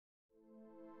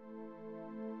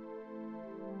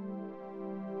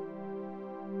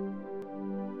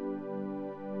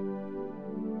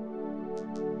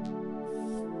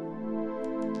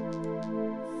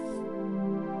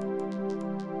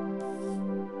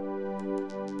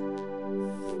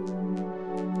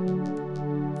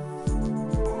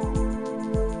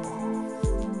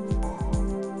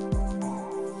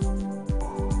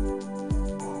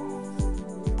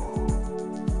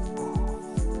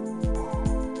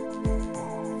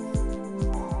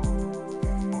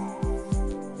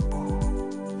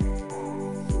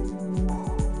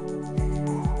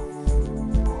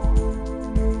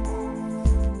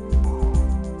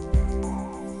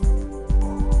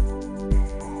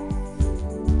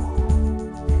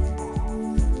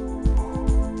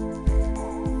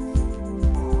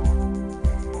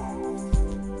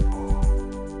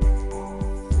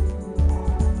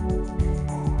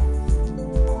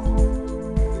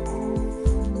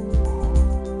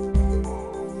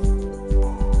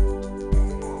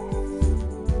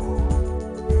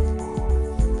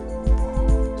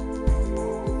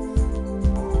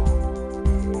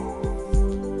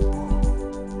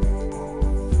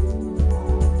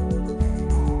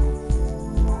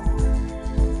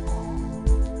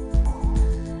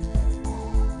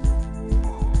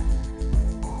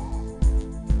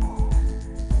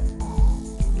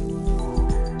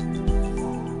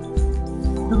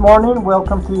morning.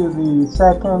 Welcome to the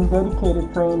second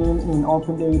dedicated training in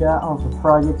open data of the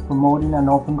project promoting an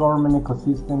open government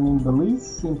ecosystem in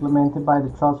Belize, implemented by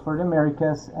the Trust for the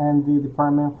Americas and the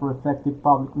Department for Effective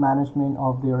Public Management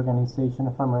of the Organization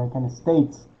of American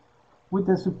States, with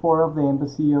the support of the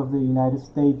Embassy of the United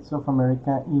States of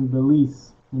America in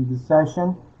Belize. In this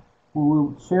session, we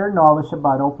will share knowledge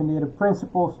about open data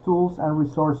principles, tools, and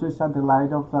resources at the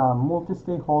light of the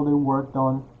multi-stakeholder work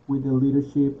done with the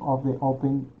leadership of the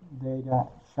Open Data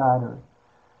Charter.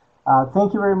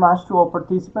 Thank you very much to all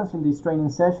participants in this training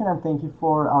session, and thank you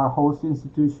for our host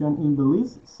institution in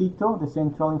Belize, CITO, the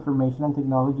Central Information and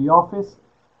Technology Office,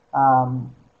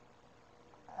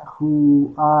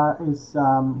 who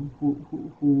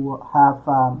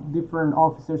have different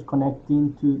officers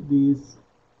connecting to this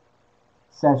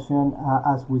session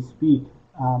as we speak.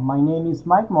 My name is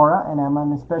Mike Mora, and I'm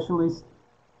a specialist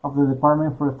of the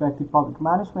Department for Effective Public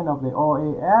Management of the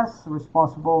OAS,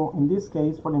 responsible in this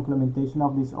case for the implementation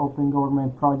of this open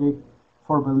government project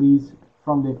for Belize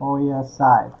from the OAS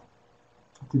side.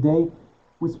 Today,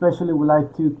 we especially would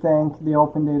like to thank the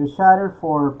Open Data Charter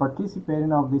for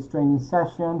participating of this training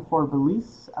session for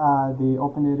Belize. The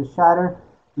Open Data Charter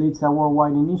leads a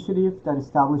worldwide initiative that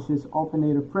establishes open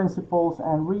data principles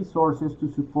and resources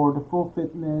to support the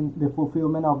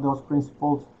fulfillment of those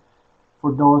principles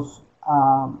for those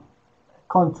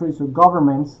countries or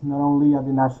governments, not only at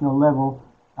the national level,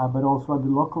 but also at the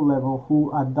local level,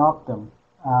 who adopt them.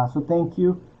 So thank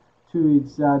you to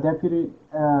its Deputy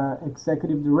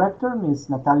Executive Director,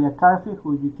 Ms. Natalia Carfi,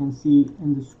 who you can see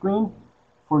in the screen,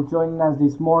 for joining us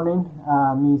this morning.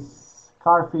 Ms.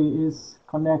 Carfi is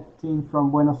connecting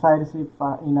from Buenos Aires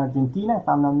in Argentina, if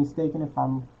I'm not mistaken, if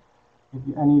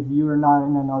any of you are not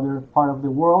in another part of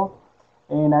the world.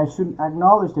 And I should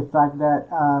acknowledge the fact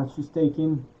that she's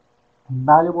taking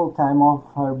valuable time off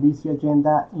her busy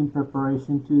agenda in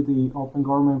preparation to the Open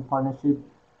Government Partnership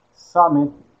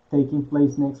Summit taking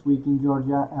place next week in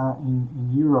Georgia, in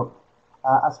Europe.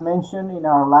 As mentioned in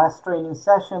our last training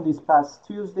session this past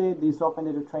Tuesday, these open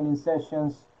data training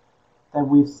sessions that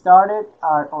we've started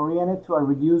are oriented to a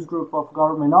reduced group of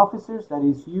government officers, that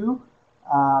is you,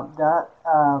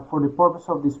 for the purpose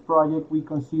of this project, we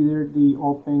consider the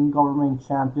Open Government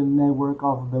Champion Network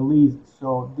of Belize.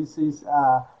 So this is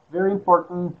a very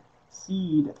important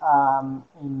seed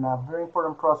in a very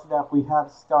important process that we have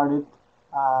started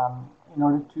in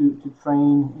order to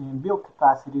train and build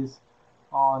capacities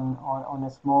on a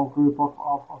small group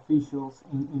of officials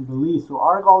in Belize. So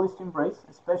our goal is to embrace,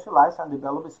 specialize, and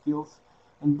develop skills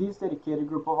in this dedicated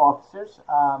group of officers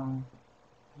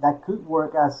that could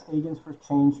work as agents for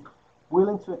change,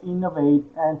 willing to innovate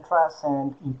and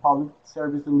transcend in public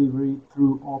service delivery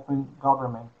through open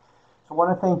government. So I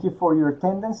want to thank you for your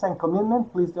attendance and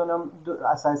commitment. Please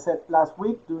as I said last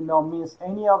week, do not miss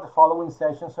any of the following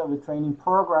sessions of the training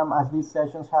program, as these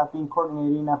sessions have been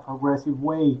coordinated in a progressive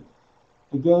way.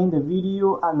 Again, the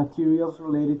video and materials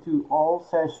related to all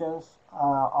sessions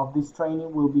of this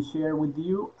training will be shared with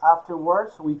you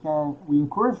afterwards. We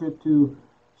encourage you to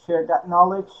share that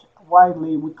knowledge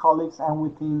widely with colleagues and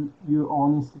within your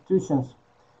own institutions.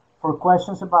 For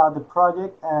questions about the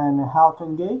project and how to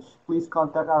engage, please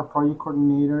contact our project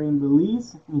coordinator in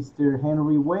Belize, Mr.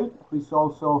 Henry Wade, who is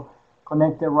also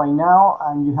connected right now,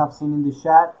 and you have seen in the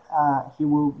chat. He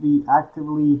will be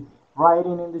actively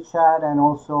writing in the chat, and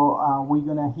also we're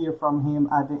going to hear from him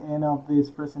at the end of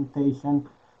this presentation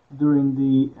during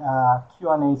the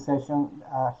Q&A session.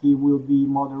 He will be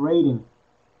moderating.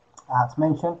 As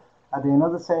mentioned, at the end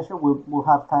of the session, we'll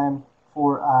have time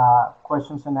for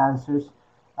questions and answers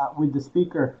with the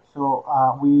speaker. So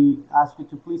we ask you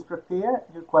to please prepare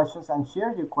your questions and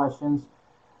share your questions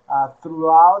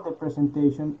throughout the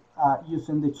presentation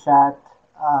using the chat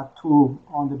tool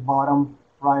on the bottom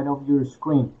right of your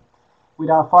screen.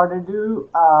 Without further ado,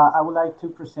 I would like to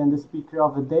present the speaker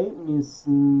of the day, Ms.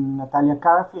 Natalia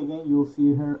Carfi. Again, you'll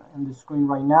see her on the screen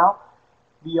right now.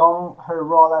 Beyond her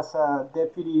role as a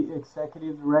Deputy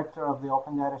Executive Director of the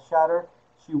Open Data Charter,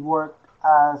 she worked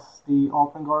as the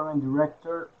Open Government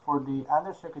Director for the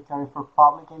Undersecretary for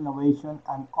Public Innovation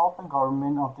and Open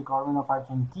Government of the Government of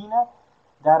Argentina.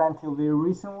 That until very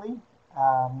recently,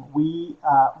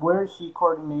 where she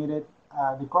coordinated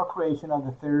the co-creation of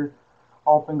the third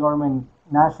Open Government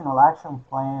National Action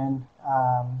Plan,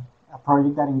 a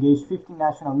project that engaged 50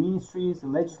 national ministries, the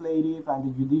legislative and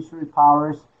the judiciary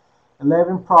powers,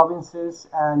 11 provinces,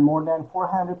 and more than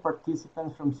 400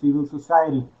 participants from civil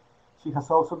society. She has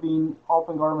also been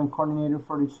Open Government Coordinator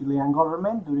for the Chilean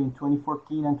government during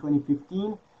 2014 and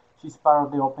 2015. She's part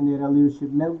of the Open Data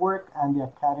Leadership Network and the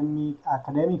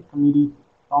Academic Committee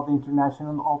of the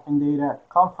International Open Data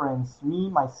Conference. Me,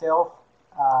 myself,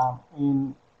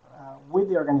 with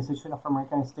the Organization of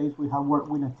American States, we have worked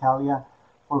with Natalia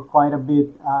for quite a bit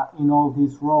in all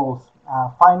these roles.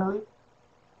 Finally,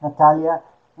 Natalia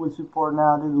will support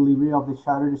now the delivery of the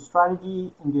Chartered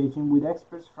Strategy, engaging with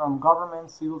experts from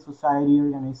government, civil society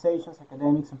organizations,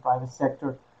 academics, and private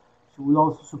sector. She will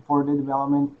also support the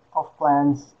development of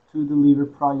plans to deliver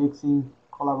projects in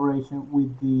collaboration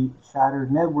with the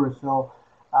Chartered Network. So,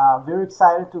 very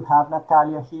excited to have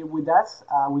Natalia here with us.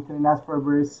 We couldn't ask for a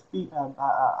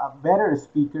better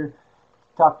speaker to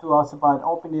talk to us about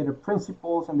open data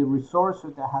principles and the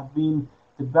resources that have been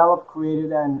developed,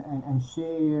 created, and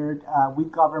shared with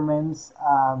governments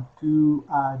to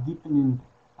deepening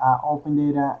open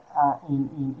data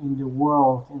in the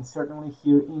world, and certainly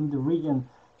here in the region.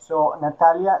 So,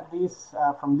 Natalia,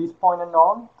 from this point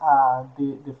on,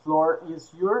 the floor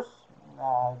is yours.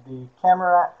 The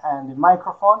camera and the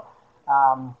microphone.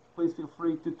 Please feel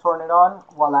free to turn it on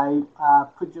while I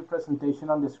put your presentation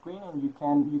on the screen, and you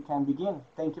can begin.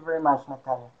 Thank you very much,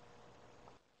 Natalia.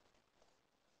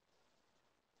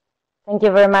 Thank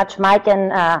you very much, Mike,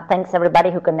 and thanks everybody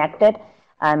who connected.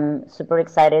 I'm super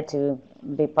excited to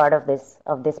be part of this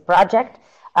project.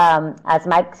 As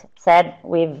Mike said,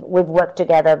 we've worked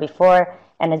together before,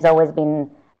 and it's always been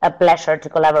a pleasure to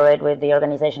collaborate with the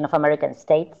Organization of American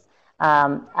States.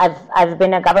 I've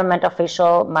been a government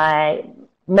official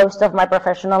most of my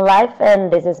professional life,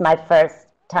 and this is my first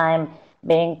time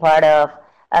being part of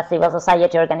a civil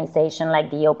society organization like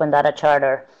the Open Data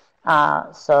Charter.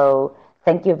 So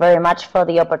thank you very much for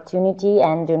the opportunity,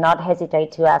 and do not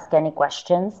hesitate to ask any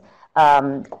questions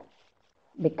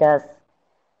because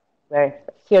we're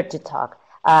here to talk.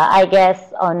 I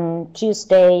guess on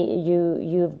Tuesday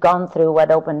you've gone through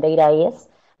what open data is,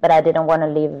 but I didn't want to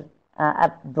leave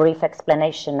a brief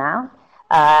explanation now.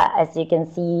 As you can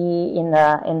see in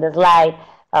the slide,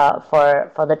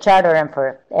 for the charter and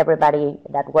for everybody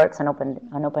that works on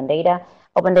open data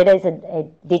is a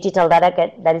digital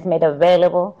data that is made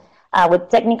available with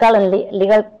technical and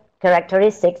legal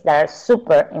characteristics that are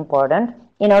super important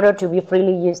in order to be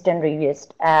freely used and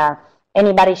reused.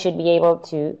 Anybody should be able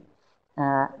to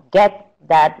get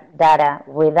that data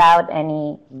without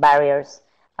any barriers,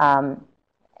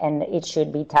 and it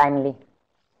should be timely.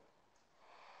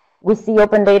 We see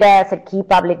open data as a key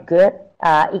public good.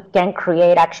 It can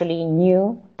create actually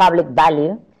new public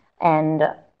value, and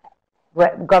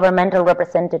governmental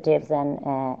representatives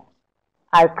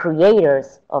are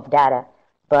creators of data,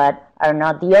 but are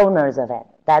not the owners of it.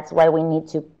 That's why we need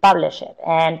to publish it,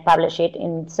 and publish it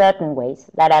in certain ways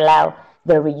that allow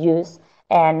the reuse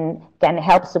and can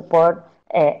help support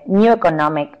new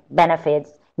economic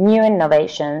benefits, new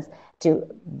innovations to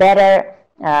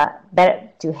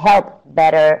to help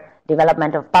better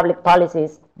development of public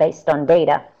policies based on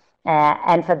data.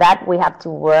 And for that, we have to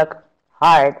work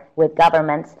hard with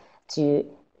governments to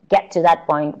get to that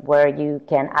point where you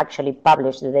can actually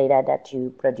publish the data that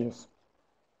you produce.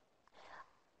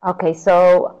 Okay,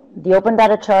 so the Open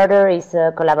Data Charter is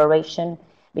a collaboration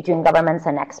between governments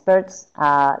and experts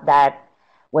that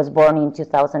was born in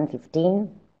 2015.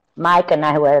 Mike and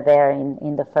I were there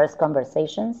in the first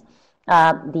conversations.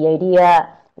 The idea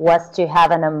was to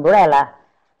have an umbrella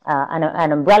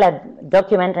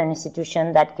document and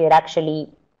institution that could actually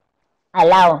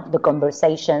allow the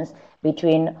conversations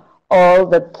between all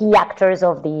the key actors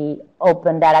of the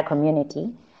open data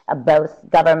community, both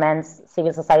governments,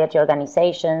 civil society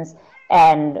organizations,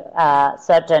 and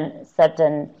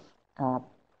certain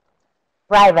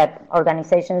private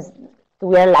organizations.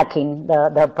 We are lacking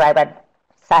the private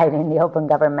side in the open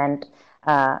government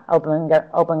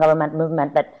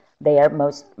movement, but they are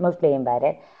mostly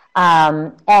invited.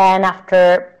 And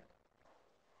after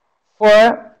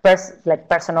 4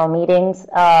 personal meetings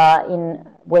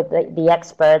with the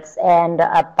experts and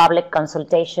a public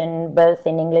consultation both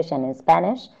in English and in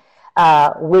Spanish,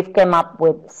 we've come up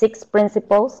with 6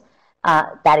 principles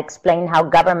that explain how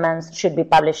governments should be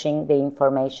publishing the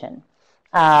information.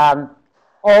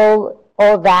 All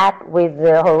that with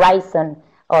the horizon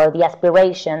or the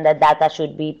aspiration that data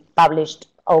should be published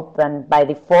open by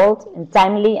default and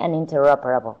timely and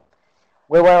interoperable.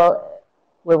 We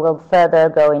will further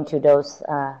go into those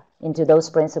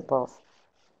principles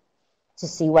to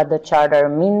see what the charter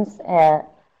means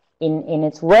in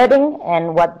its wording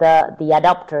and what the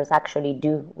adopters actually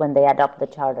do when they adopt the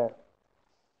charter.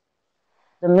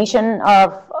 The mission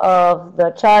of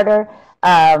the charter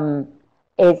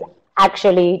is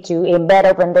actually to embed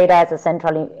open data as a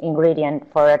central ingredient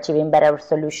for achieving better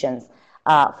solutions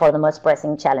for the most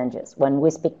pressing challenges. When we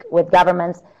speak with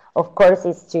governments, of course,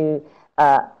 is to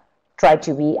try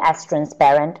to be as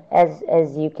transparent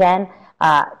as you can,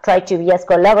 try to be as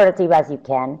collaborative as you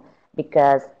can,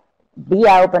 because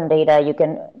via open data you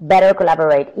can better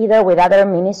collaborate either with other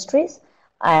ministries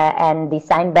and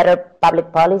design better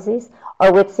public policies,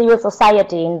 or with civil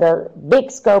society in the big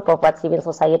scope of what civil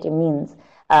society means.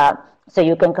 So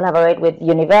you can collaborate with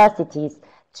universities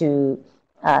to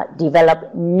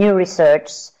develop new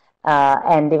research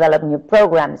and develop new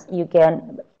programs. You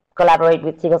can collaborate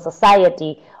with civil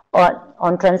society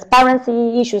on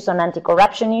transparency issues, on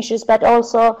anti-corruption issues, but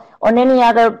also on any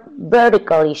other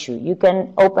vertical issue. You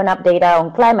can open up data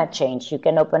on climate change. You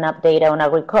can open up data on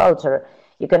agriculture.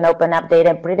 You can open up data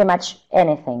on pretty much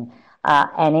anything.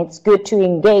 And it's good to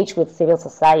engage with civil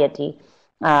society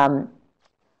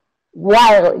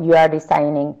while you are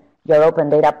designing your open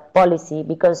data policy,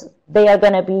 because they are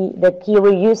going to be the key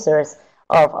reusers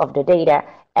of the data.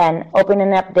 And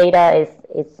opening up data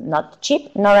is not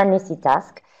cheap, nor an easy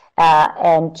task.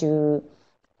 And to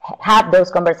have those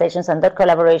conversations and those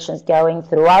collaborations going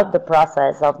throughout the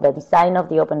process of the design of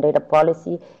the open data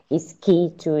policy is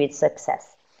key to its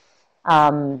success.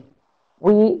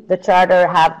 We, the Charter,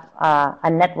 have a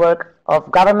network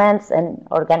of governments and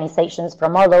organizations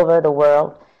from all over the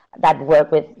world that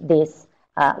work with this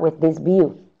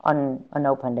view on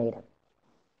open data.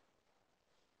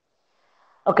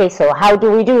 Okay, so how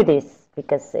do we do this?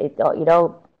 Because it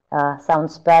all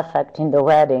sounds perfect in the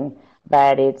wording,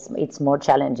 but it's more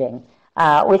challenging.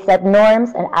 We set norms,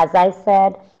 and as I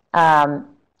said,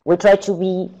 we try to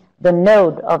be the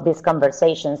node of these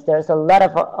conversations. There's a lot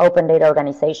of open data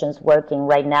organizations working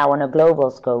right now on a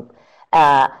global scope.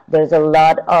 There's a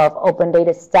lot of open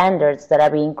data standards that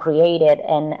are being created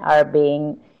and are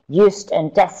being used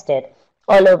and tested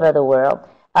all over the world.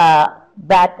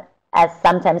 But as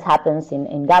sometimes happens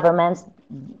in governments,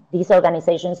 these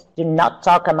organizations do not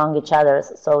talk among each other,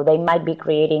 so they might be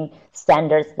creating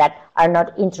standards that are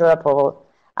not interoperable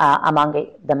among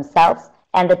themselves,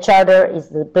 and the Charter is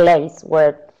the place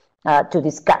where to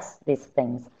discuss these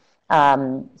things.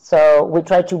 So we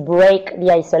try to break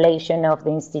the isolation of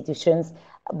the institutions,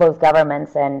 both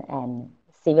governments and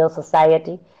civil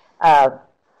society,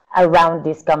 around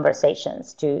these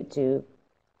conversations to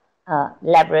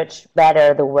leverage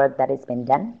better the work that has been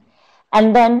done.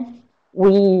 And then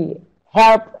we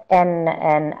help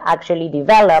and actually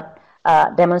develop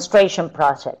demonstration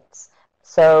projects.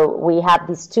 So we have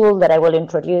this tool that I will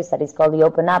introduce that is called the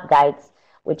Open Up Guides,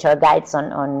 which are guides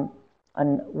on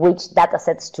which data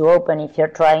sets to open if you're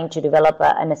trying to develop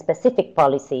a specific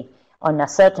policy on a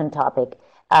certain topic.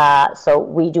 So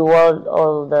we do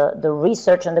all the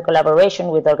research and the collaboration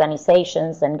with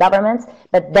organizations and governments,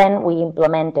 but then we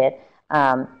implement it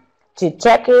to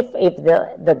check if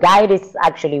the guide is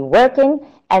actually working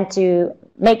and to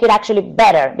make it actually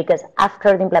better, because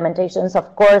after the implementations,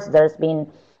 of course, there's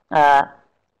been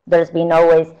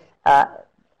always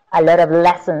a lot of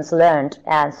lessons learned,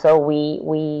 and so we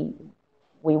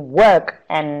work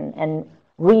and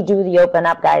redo the Open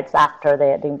Up Guides after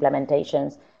the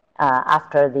implementations,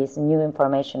 after this new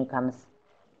information comes.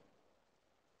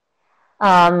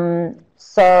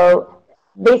 So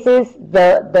this is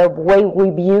the way we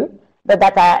view the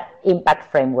data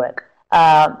impact framework.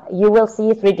 You will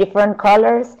see three different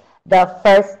colors. The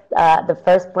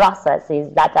first process is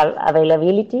data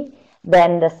availability.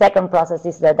 Then the second process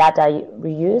is the data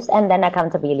reuse, and then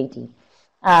accountability.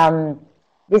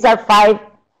 These are five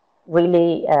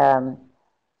really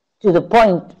to the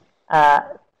point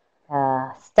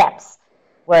steps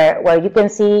where you can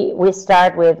see we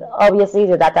start with obviously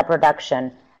the data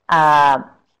production and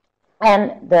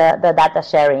the data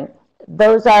sharing.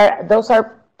 Those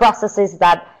are processes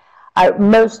that are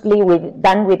mostly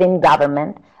done within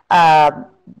government.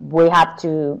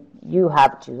 You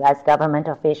have to, as government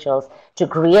officials, to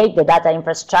create the data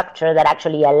infrastructure that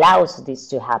actually allows this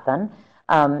to happen.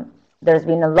 There's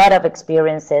been a lot of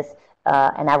experiences,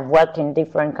 and I've worked in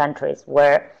different countries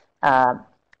where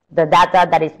the data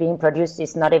that is being produced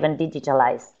is not even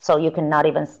digitalized. So you cannot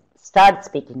even start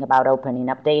speaking about opening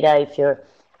up data if you're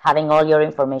having all your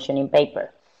information in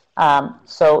paper.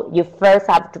 So you first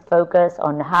have to focus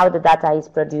on how the data is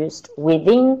produced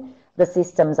within the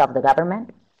systems of the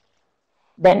government.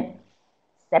 Then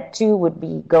step two would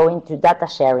be going to data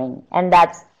sharing, and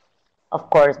that's, of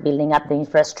course, building up the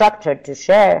infrastructure to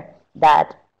share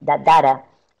that data,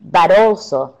 but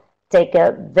also take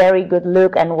a very good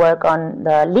look and work on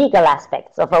the legal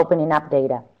aspects of opening up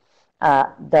data.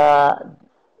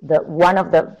 One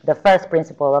of the first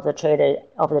principle of the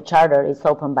charter is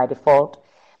open by default,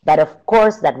 but of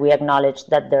course that we acknowledge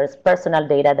that there's personal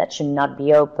data that should not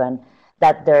be open,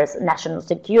 that there's national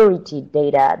security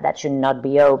data that should not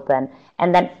be open,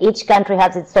 and then each country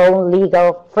has its own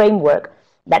legal framework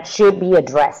that should be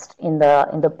addressed in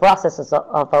the processes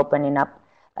of opening up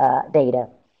data,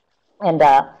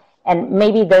 and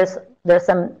maybe there's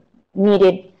some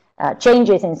needed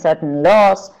changes in certain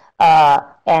laws,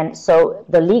 and so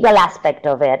the legal aspect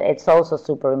of it's also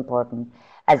super important.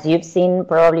 As you've seen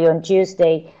probably on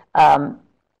Tuesday,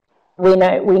 we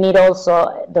need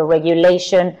also the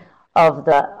regulation of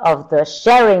the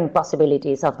sharing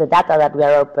possibilities of the data that we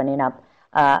are opening up.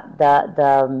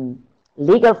 The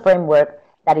legal framework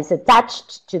that is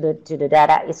attached to the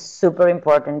data is super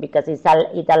important, because it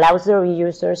allows the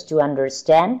users to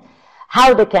understand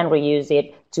how they can reuse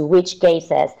it, to which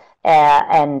cases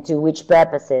and to which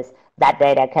purposes that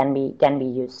data can be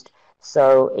used.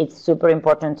 So it's super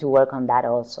important to work on that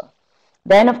also.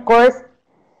 Then, of course,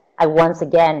 once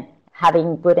again,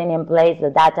 having putting in place the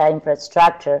data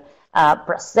infrastructure,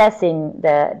 processing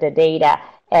the data,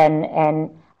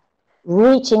 and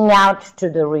reaching out to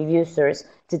the reusers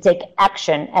to take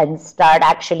action and start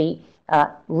actually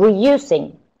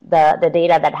reusing the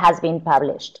data that has been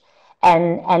published.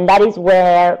 And that is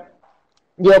where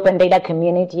the open data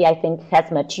community, I think,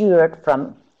 has matured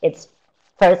from its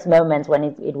first moments when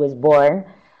it was born.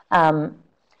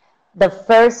 The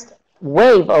first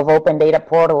wave of open data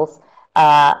portals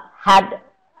had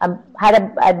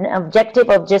an objective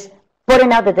of just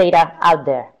putting out the data out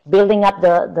there, building up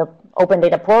the open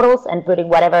data portals and putting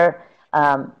whatever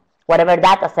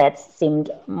data sets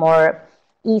seemed more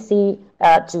easy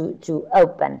to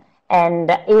open.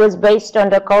 And it was based on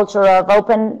the culture of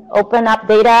open up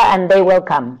data, and they will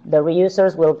come. The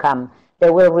reusers will come. They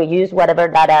will reuse whatever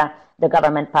data the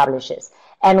government publishes.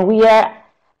 And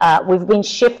we've been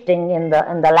shifting in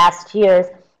the last years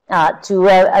to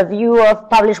a view of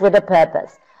publish with a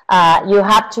purpose. You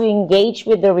have to engage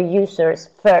with the reusers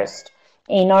first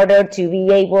in order to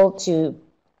be able to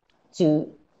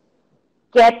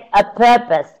get a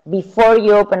purpose before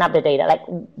you open up the data. Like,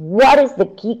 what is the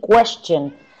key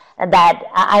question that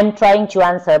I'm trying to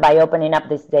answer by opening up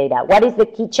this data? What is the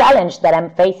key challenge that I'm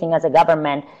facing as a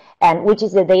government, and which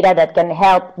is the data that can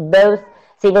help both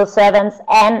civil servants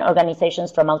and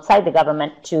organizations from outside the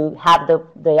government to have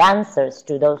the answers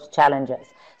to those challenges?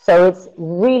 So it's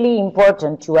really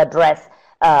important to address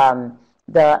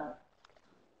the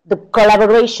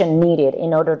collaboration needed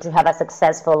in order to have a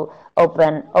successful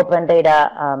open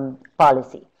data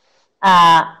policy.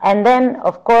 And then,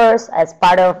 of course, as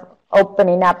part of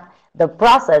opening up the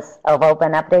process of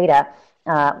open up data,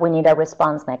 we need a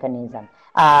response mechanism.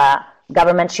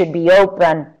 Government should be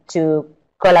open to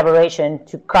collaboration,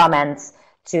 to comments,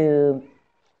 to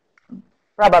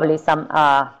probably some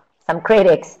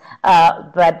critics,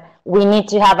 but we need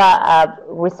to have a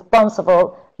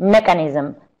responsible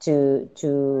mechanism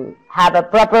to have a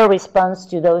proper response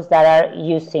to those that are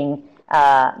using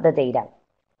the data.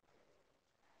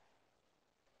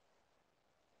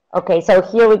 Okay, so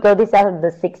here we go. These are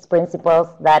the 6 principles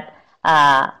that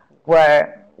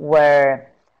were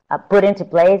put into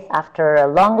place after a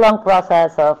long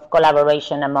process of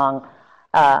collaboration among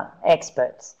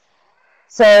experts.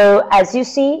 So as you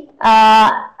see, they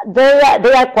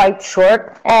are quite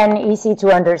short and easy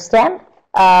to understand,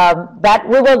 but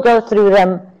we will go through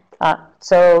them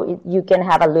so you can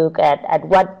have a look at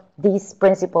what these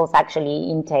principles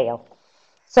actually entail.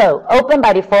 So open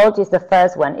by default is the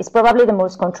first one. It's probably the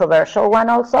most controversial one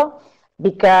also,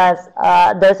 because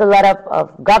there's a lot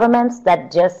of governments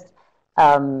that just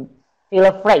feel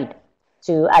afraid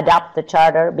to adopt the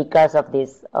charter because of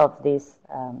this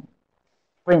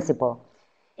principle.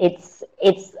 It's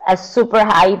a super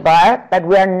high bar, but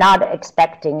we are not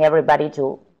expecting everybody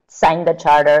to sign the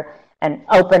charter and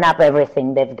open up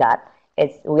everything they've got.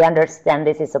 We understand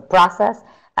this is a process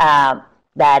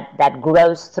that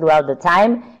grows throughout the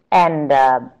time, and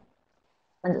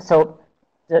so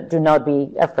do not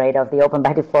be afraid of the open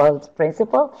by default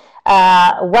principle.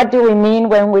 What do we mean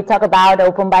when we talk about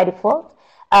open by default?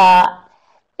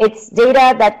 It's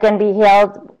data that can be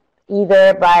held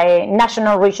either by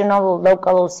national, regional,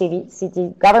 local, or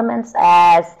city governments.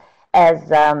 As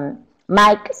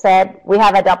Mike said, we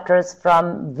have adopters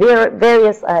from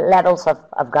various levels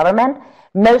of government,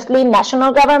 mostly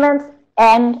national governments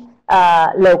and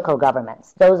local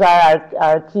governments. Those are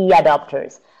our key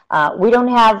adopters. We don't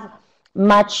have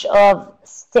much of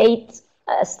states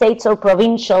or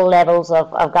provincial levels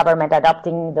of government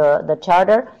adopting the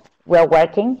charter. We're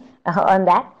working on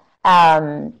that.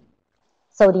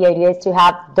 So the idea is to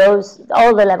have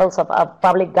all the levels of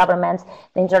public governments.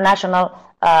 The international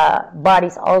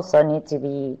bodies also need to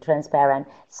be transparent,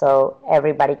 so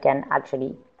everybody can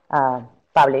actually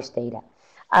publish data.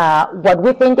 What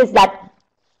we think is that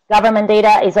government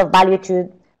data is of value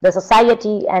to the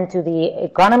society and to the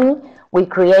economy. We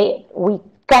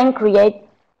can create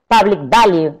public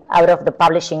value out of the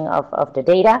publishing of the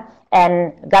data,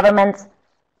 and governments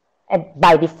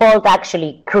by default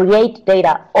actually create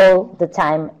data all the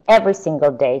time, every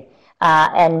single day,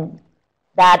 and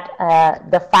that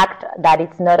the fact that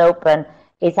it's not open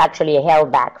is actually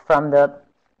held back from the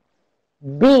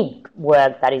big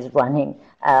work that is running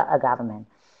a government.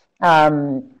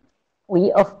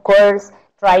 We, of course,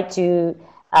 try to,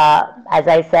 as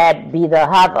I said, be the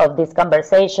hub of these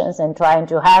conversations and trying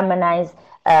to harmonize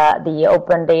the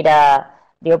open data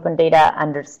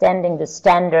understanding, the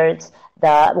standards,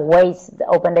 the ways the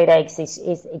open data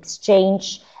is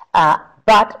exchanged,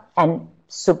 and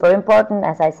super important,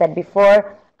 as I said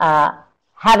before,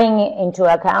 having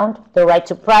into account the right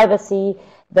to privacy,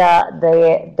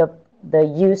 the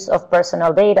use of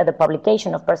personal data, the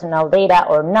publication of personal data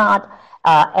or not,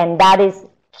 and that is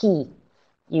key.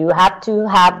 You have to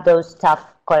have those tough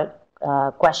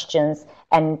questions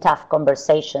and tough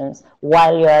conversations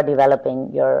while you are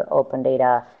developing your open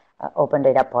data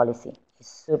policy.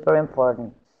 It's super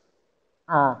important.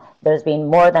 There's been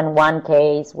more than one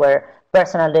case where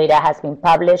personal data has been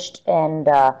published, and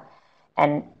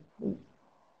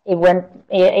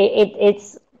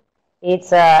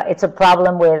it's a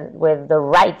problem with the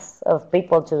rights of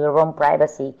people to their own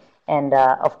privacy. And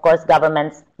of course,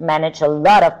 governments manage a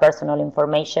lot of personal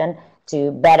information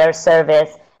to better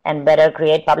service and better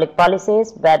create public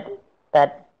policies, but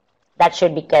that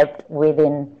should be kept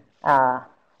within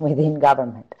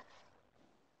government.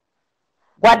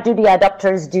 What do the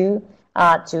adopters do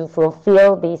to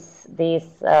fulfill this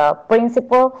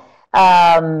principle?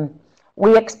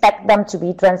 We expect them to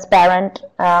be transparent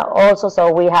also,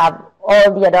 so we have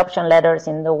all the adoption letters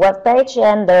in the webpage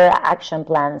and their action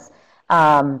plans.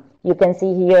 You can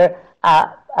see here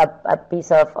a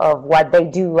piece of what they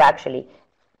do actually.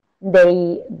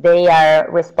 They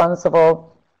are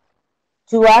responsible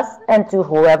to us and to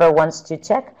whoever wants to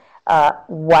check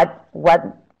what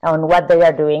they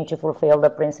are doing to fulfill the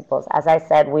principles. As I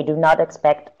said, we do not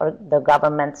expect the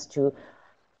governments to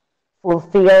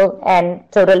fulfill and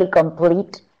totally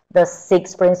complete the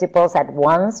 6 principles at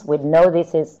once. We know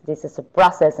this is a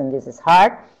process and this is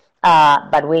hard,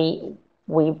 but we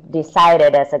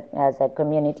decided as a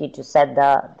community to set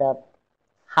the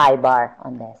high bar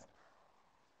on this.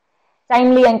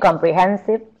 Timely and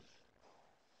comprehensive.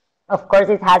 Of course,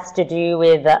 it has to do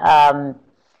with the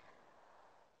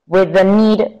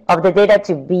need of the data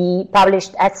to be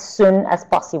published as soon as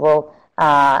possible,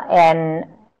 and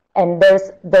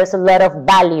there's a lot of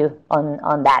value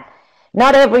on that.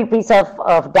 Not every piece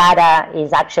of data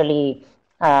is actually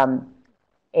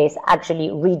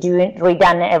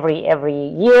redone every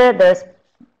year. There's,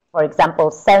 for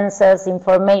example, census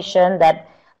information that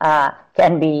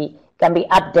can be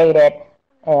updated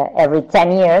every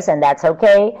 10 years, and that's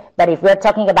okay. But if we're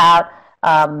talking about,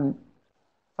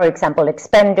 for example,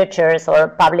 expenditures or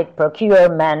public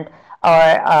procurement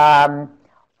or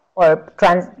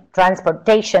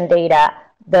transportation data,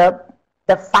 the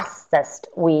fastest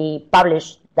we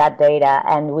publish that data,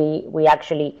 and we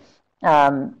actually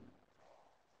the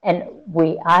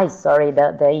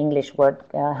English word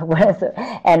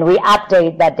and we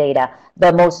update that data,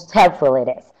 the most helpful it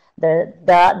is.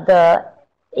 The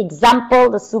example,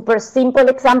 the super simple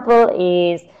example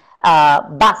is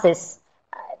buses,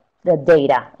 the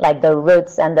data, like the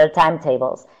routes and their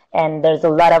timetables. And there's a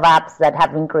lot of apps that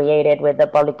have been created with the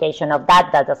publication of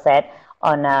that data set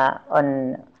on a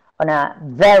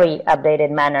very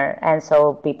updated manner, and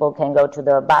so people can go to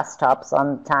the bus stops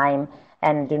on time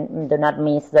and do not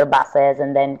miss their buses,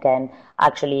 and then can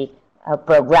actually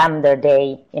program their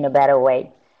day in a better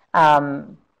way.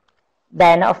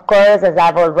 Then, of course, as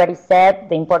I've already said,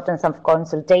 the importance of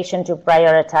consultation to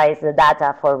prioritize the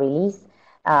data for release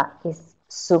is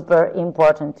super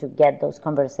important to get those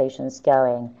conversations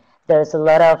going. There's a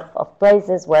lot of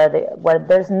places where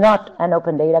there's not an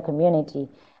open data community,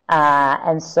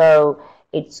 and so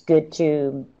it's good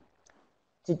to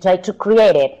try to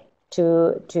create it,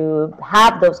 to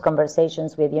have those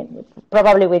conversations with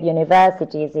probably with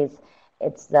universities.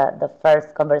 It's the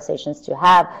first conversations to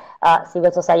have,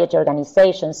 civil society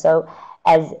organizations. So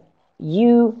as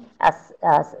you, as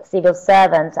civil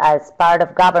servants, as part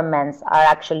of governments, are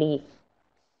actually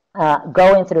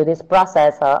going through this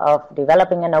process of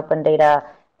developing an open data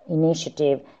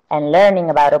initiative and learning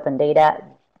about open data,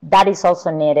 that is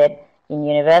also needed in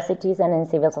universities and in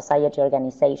civil society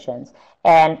organizations.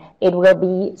 And it will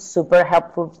be super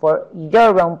helpful for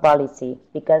your own policy,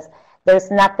 because there's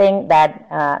nothing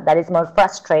that is more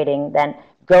frustrating than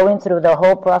going through the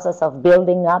whole process of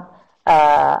building up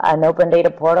an open data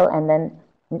portal and then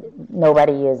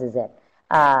nobody uses it.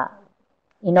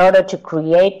 In order to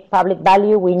create public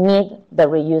value, we need the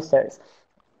reusers.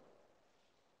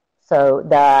 So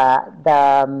that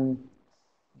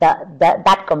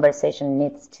conversation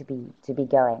needs to be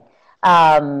going.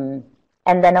 And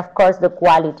then, of course, the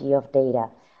quality of data.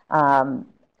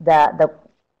 The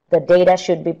data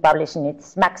should be published in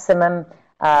its maximum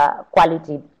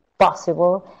quality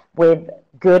possible, with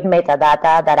good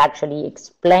metadata that actually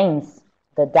explains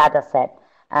the data set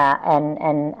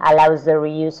and allows the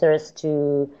reusers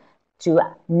to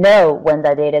know when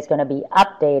the data is going to be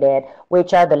updated,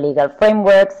 which are the legal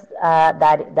frameworks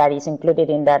that is included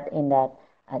in that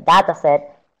data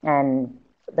set, and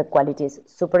the quality is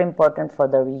super important for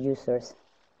the reusers.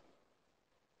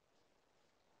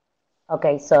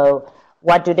 Okay, so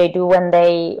what do they do when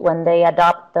they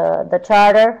adopt the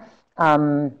charter?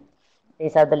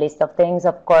 These are the list of things.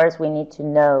 Of course, we need to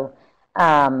know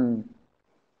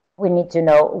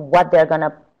what they're going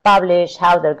to publish,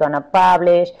 how they're going to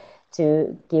publish,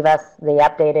 to give us the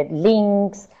updated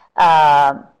links,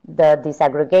 the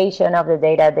disaggregation of the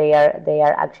data they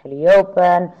are actually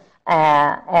open,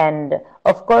 and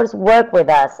of course work with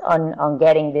us on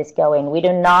getting this going. We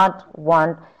do not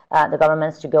want the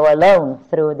governments to go alone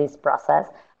through this process.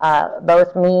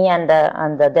 Both me and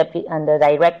the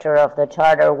director of the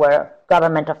charter were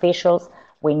government officials.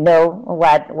 We know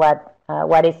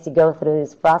what is to go through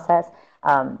this process,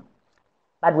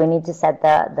 but we need to set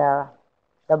the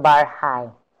bar high.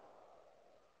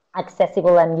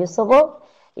 Accessible and usable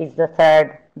is the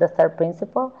third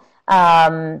principle.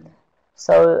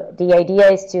 So the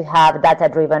idea is to have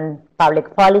data-driven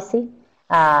public policy,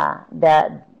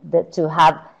 to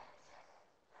have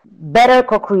better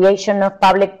co-creation of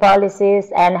public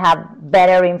policies and have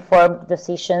better informed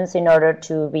decisions in order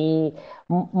to be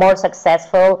more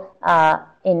successful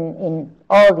in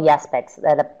all the aspects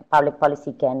that a public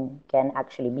policy can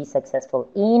actually be successful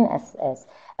in, as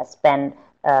spend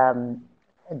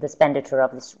the expenditure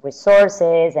of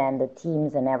resources and the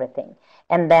teams and everything.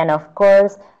 And then, of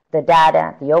course, the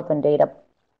data, the open data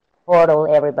portal,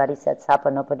 everybody sets up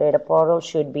an open data portal,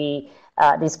 should be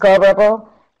discoverable,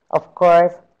 of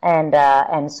course,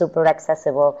 and super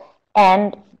accessible,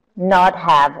 and not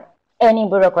have any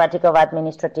bureaucratic or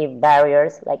administrative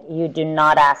barriers. Like, you do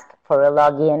not ask for a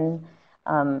login.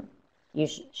 You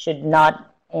should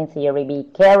not, in theory, be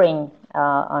caring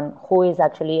on who is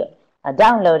actually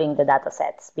downloading the data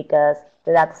sets, because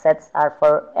the data sets are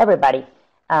for everybody.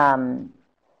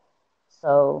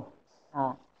 So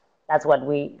that's what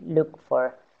we look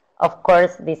for. Of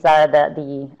course, these are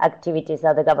the activities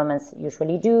that the governments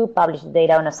usually do: publish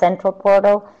data on a central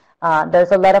portal.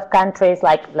 There's a lot of countries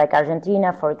like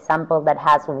Argentina, for example, that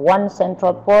has one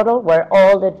central portal where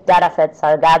all the data sets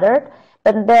are gathered,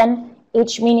 but then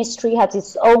each ministry has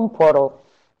its own portal.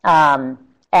 And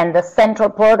the central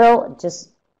portal just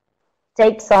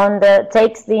takes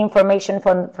the information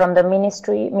from the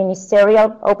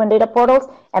ministerial open data portals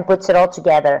and puts it all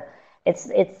together.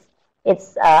 It's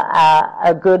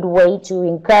a good way to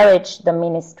encourage the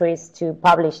ministries to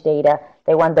publish data.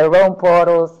 They want their own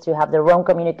portals, to have their own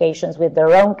communications with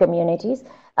their own communities,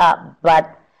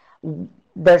 but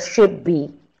there should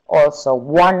be also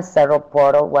one central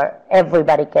portal where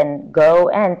everybody can go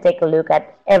and take a look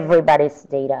at everybody's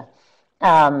data.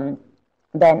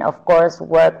 Then, of course,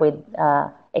 work with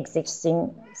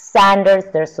existing standards.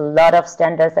 There's a lot of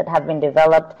standards that have been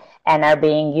developed and are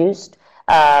being used,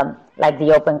 like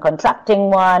the open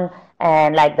contracting one,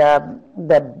 and like the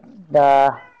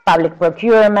public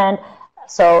procurement.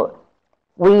 So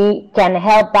we can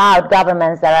help out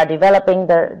governments that are developing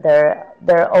their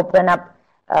open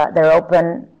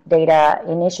data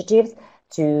initiatives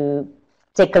to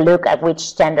take a look at which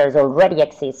standards already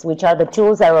exist, which are the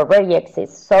tools that already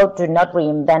exist, so to not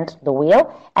reinvent the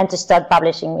wheel and to start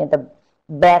publishing with the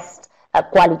best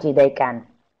quality they can.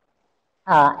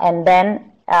 And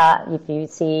then if you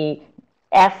see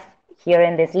F here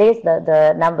in this list,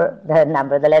 the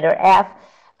letter F,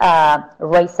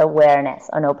 raise awareness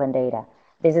on open data.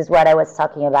 This is what I was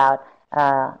talking about,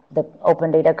 the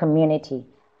open data community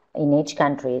in each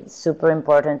country. It's super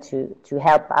important to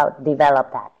help out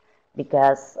develop that,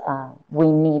 because we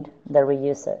need the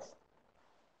reusers.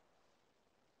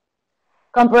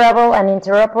 Comparable and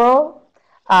interoperable.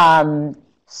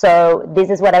 So this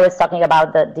is what I was talking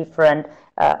about, the different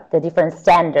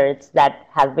standards that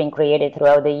have been created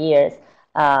throughout the years.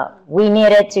 We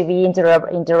need it to be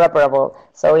interoperable.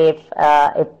 So if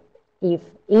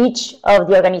each of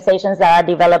the organizations that are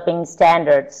developing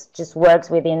standards just works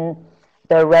within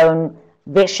their own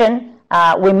vision,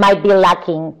 we might be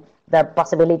lacking the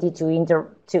possibility to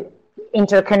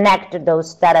interconnect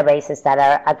those databases that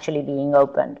are actually being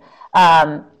opened.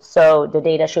 So the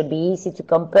data should be easy to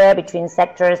compare between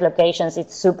sectors, locations.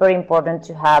 It's super important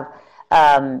to have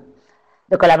the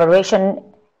collaboration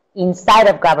inside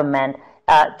of government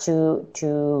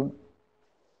to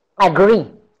agree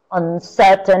on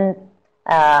certain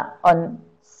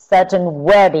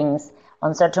wordings,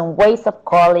 on certain ways of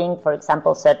calling, for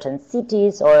example, certain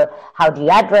cities, or how the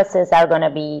addresses are going to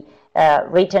be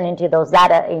written into those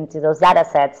data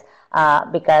sets.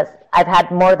 Because I've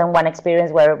had more than one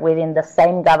experience where within the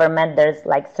same government there's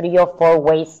like 3 or 4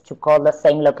 ways to call the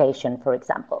same location, for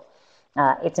example.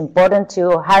 It's important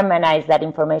to harmonize that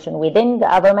information within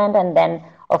government, and then,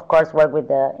 of course, work with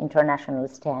the international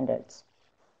standards.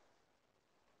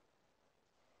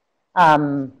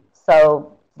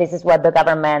 So this is what the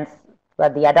governments,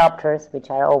 what the adopters, which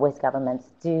are always governments,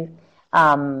 do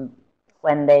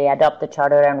when they adopt the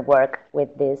charter and work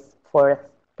with this 4th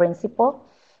principle.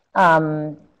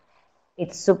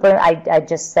 It's super, I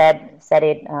just said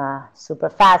it super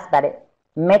fast, but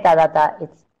metadata,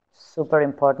 it's super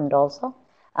important also.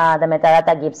 The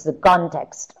metadata gives the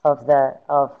context of the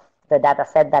data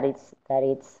set that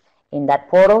it's in that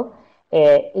portal.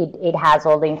 It has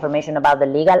all the information about the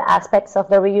legal aspects of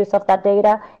the reuse of that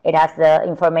data. It has the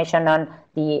information on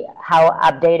how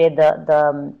updated that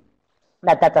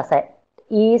data set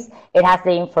is. It has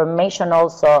the information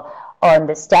also on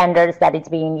the standards that it's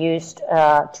being used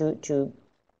to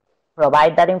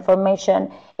provide that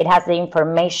information. It has the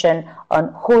information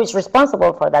on who is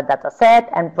responsible for that data set,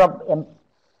 and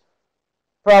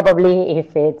probably,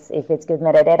 if it's good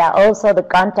metadata, also the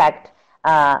contact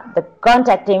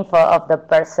info of the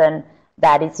person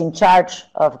that is in charge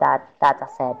of that data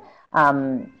set.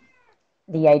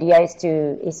 The idea is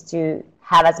to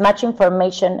have as much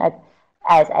information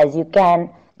as you can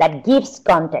that gives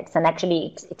context and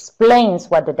actually explains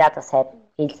what the data set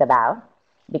is about.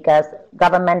 Because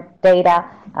government data,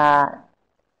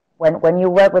 when you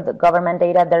work with the government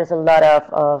data, there's a lot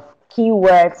of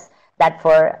keywords that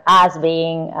for us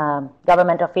being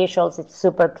government officials, it's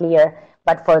super clear.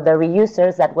 But for the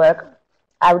reusers that work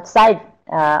outside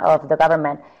of the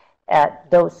government,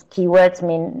 those keywords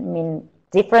mean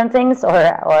different things,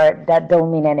 or that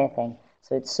don't mean anything.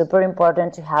 So it's super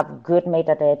important to have good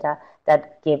metadata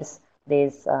that gives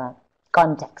this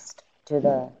context to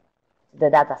the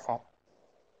data set.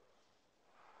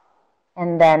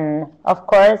 And then, of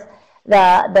course,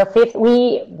 the 5th,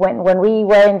 when we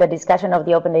were in the discussion of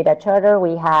the Open Data Charter,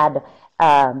 we had,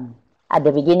 at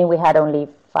the beginning, we had only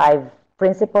 5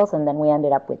 principles, and then we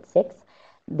ended up with 6.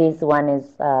 This one is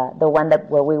the one that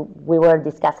where we were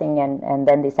discussing and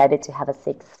then decided to have a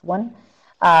 6th one.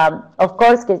 Of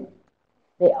course, the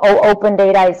open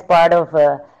data is part of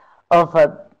a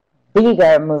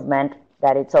bigger movement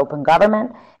that it's open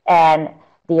government, and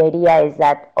the idea is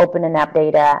that opening up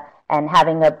data and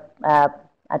having a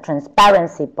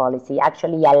transparency policy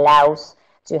actually allows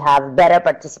to have better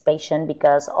participation,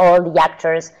 because all the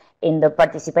actors in the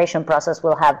participation process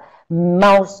will have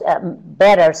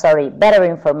better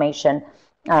information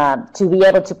to be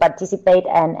able to participate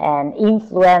and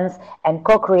influence and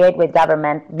co-create with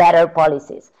government better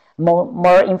policies.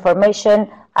 More information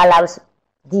allows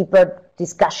deeper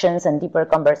discussions and deeper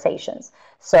conversations.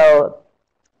 So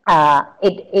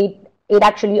it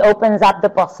actually opens up the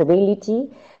possibility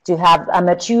to have a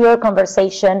mature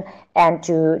conversation and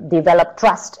to develop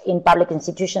trust in public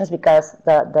institutions, because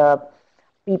the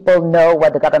people know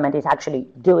what the government is actually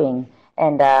doing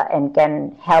and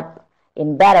can help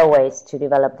in better ways to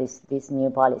develop these new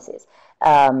policies.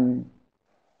 The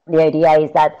idea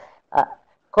is that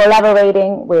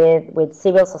collaborating with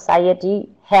civil society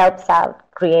helps out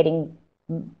creating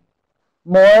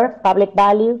more public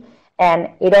value, and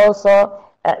it also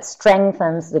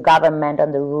strengthens the government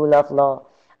and the rule of law.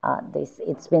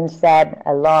 It's been said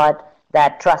a lot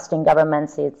that trust in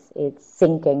governments it's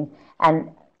sinking, and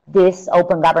these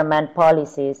open government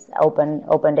policies,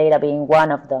 open data being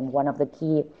one of them, one of the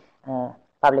key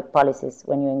public policies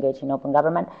when you engage in open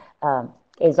government,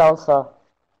 it's also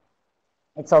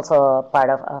part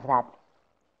of that.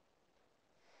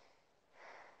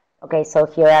 Okay, so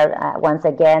here are once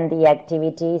again the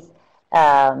activities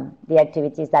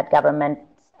that governments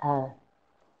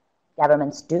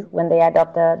do when they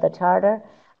adopt the charter.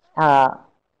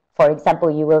 For example,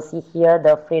 you will see here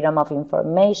the Freedom of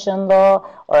Information Law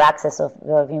or Access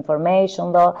of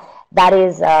Information Law. That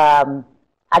is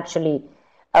actually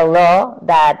a law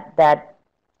that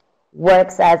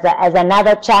works as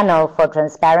another channel for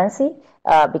transparency,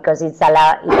 because it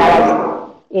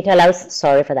allows it allows,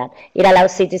 sorry for that, it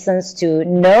allows citizens to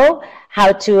know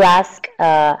how to ask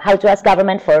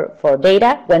government for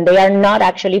data when they are not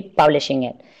actually publishing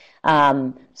it.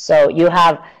 So you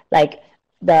have like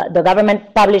the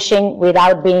government publishing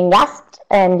without being asked,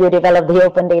 and you develop the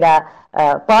open data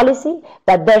policy,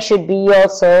 but there should be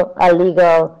also a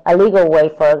legal way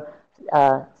for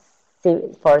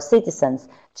citizens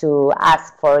to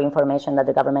ask for information that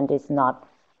the government is not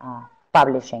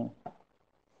publishing.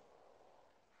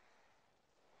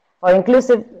 For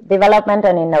inclusive development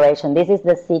and innovation, this is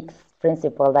the sixth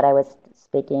principle that I was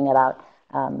speaking about.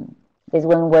 This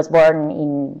one was born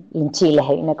in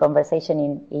Chile, in a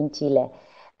conversation in Chile.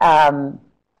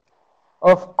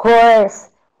 Of course,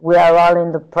 we are all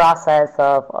in the process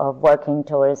of working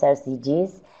towards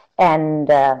SDGs,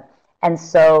 and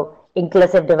so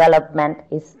inclusive development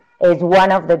is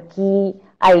one of the key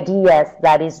ideas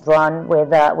that is drawn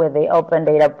with the open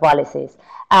data policies.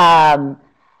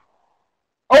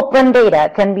 Open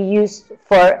data can be used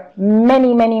for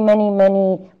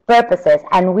many purposes,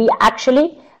 and we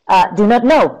actually do not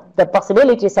know the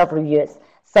possibilities of reuse.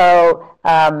 So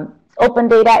open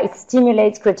data, it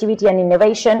stimulates creativity and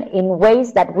innovation in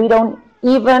ways that we don't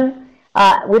even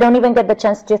get the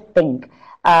chance to think.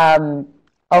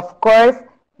 Of course,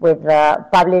 with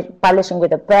publishing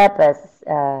with a purpose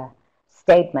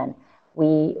statement,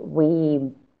 we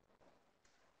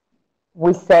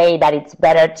say that it's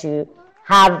better to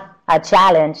have a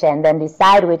challenge and then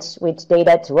decide which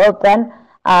data to open,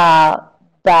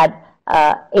 but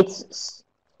it's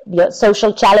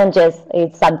social challenges.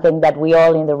 It's something that we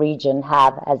all in the region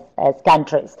have as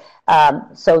countries.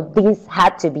 So these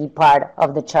had to be part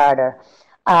of the charter.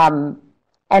 And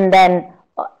then,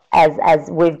 as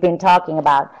we've been talking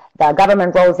about, the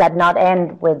government roles that not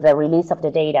end with the release of the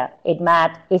data. It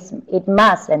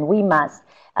must, and we must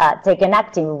take an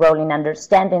active role in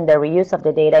understanding the reuse of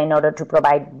the data in order to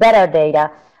provide better data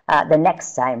the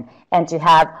next time, and to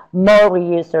have more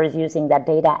reusers using that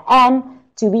data, and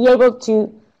to be able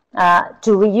to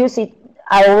reuse it,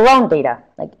 our own data.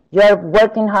 Like, you're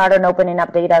working hard on opening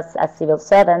up data as civil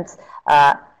servants.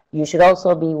 You should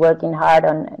also be working hard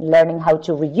on learning how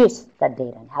to reuse that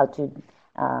data and how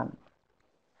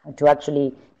to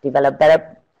actually develop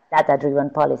better data-driven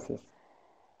policies.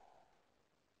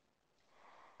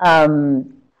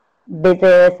 This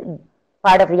is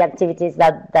part of the activities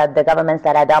that the governments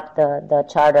that adopt the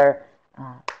charter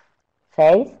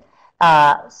face.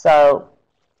 So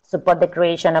support the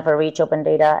creation of a rich open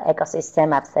data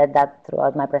ecosystem. I've said that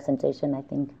throughout my presentation, I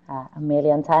think a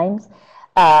million times.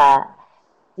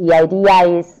 The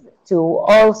idea is to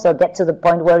also get to the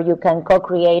point where you can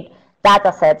co-create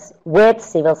data sets with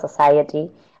civil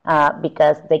society,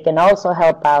 because they can also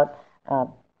help out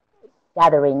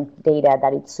gathering data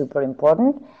that is super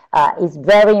important. It's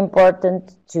very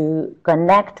important to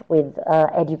connect with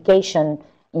education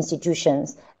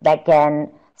institutions that can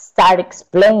start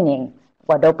explaining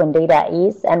what open data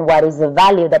is and what is the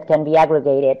value that can be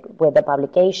aggregated with the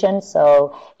publication.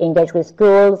 So engage with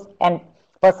schools and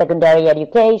post-secondary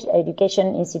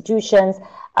education institutions.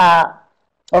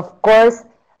 Of course,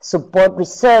 support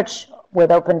research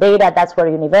with open data. That's where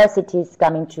universities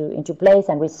come into place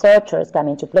and researchers come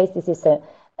into place. This is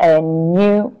a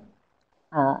new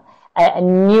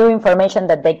information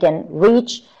that they can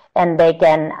reach and they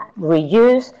can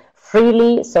reuse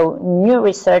freely. So new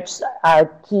research are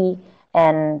key,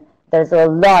 and there's a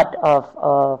lot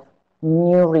of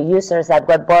new reusers that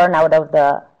were born out of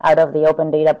the open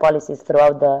data policies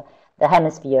throughout the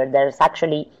hemisphere. There's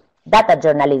actually data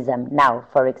journalism now,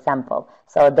 for example.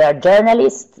 So there are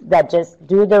journalists that just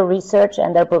do their research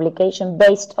and their publication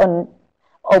based on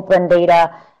open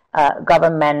data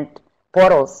government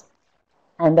portals,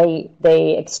 and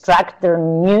they extract their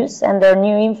news and their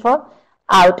new info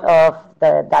out of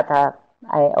the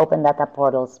open data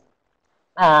portals.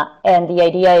 And the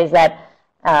idea is that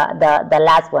the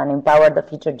last one, empower the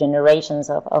future generations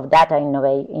of data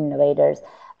innovators.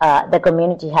 The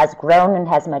community has grown and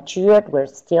has matured. We're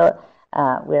still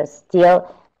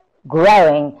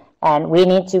growing, and we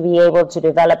need to be able to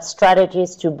develop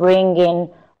strategies to bring in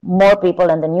more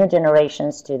people and the new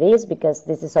generations to this, because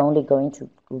this is only going to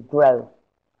grow.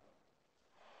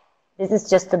 This is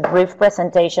just a brief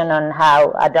presentation on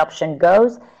how adoption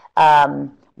goes.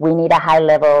 We need a high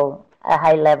level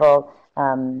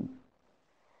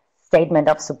statement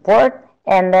of support,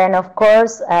 and then of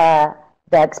course the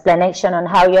explanation on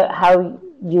how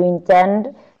you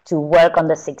intend to work on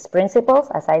the 6 principles.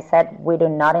 As I said, we do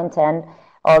not intend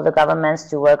all the governments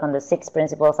to work on the 6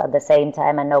 principles at the same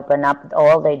time and open up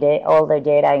all their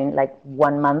data in like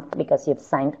 1 month because you've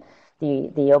signed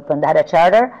the Open Data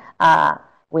Charter.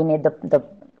 We need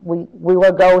we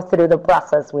will go through the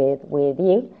process with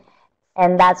you.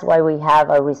 And that's why we have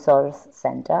a resource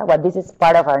center. Well, this is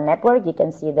part of our network. You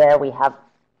can see there we have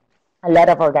a lot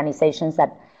of organizations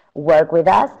that work with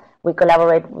us. We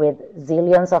collaborate with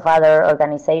zillions of other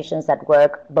organizations that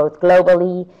work both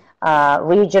globally,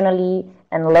 regionally,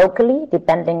 and locally,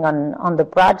 depending on the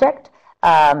project.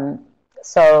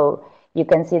 So you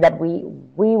can see that we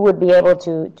would be able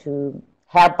to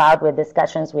help out with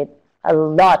discussions with a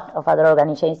lot of other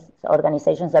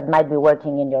organizations that might be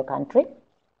working in your country.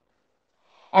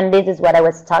 And this is what I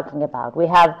was talking about. We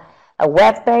have a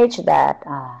web page that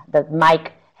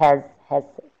Mike has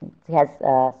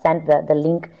sent the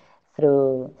link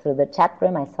through the chat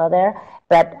room. I saw there,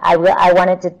 but I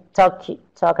wanted to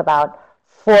talk about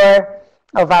 4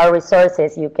 of our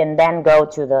resources. You can then go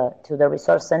to the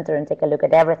resource center and take a look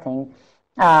at everything.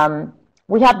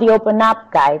 We have the Open Up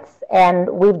guides, and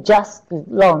we've just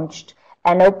launched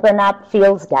an Open Up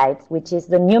Fields Guide, which is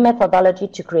the new methodology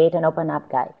to create an Open Up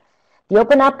guide. The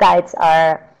Open Up guides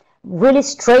are really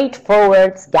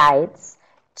straightforward guides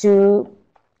for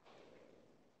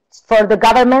the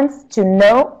governments to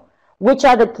know which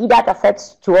are the key data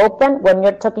sets to open when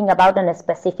you're talking about a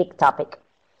specific topic.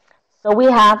 So we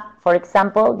have, for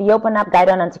example, the Open Up Guide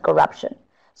on Anti-Corruption.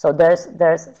 So there's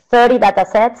 30 data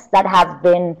sets that have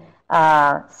been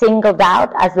singled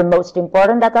out as the most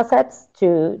important data sets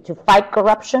to fight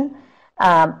corruption,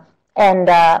 and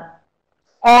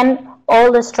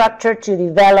all the structure to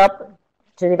develop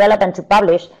and to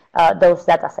publish those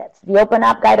data sets. The Open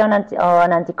Up Guide on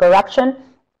Anti-Corruption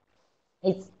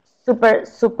is super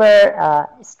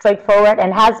straightforward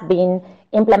and has been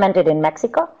implemented in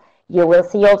Mexico. You will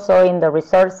see also in the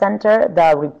Resource Center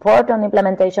the report on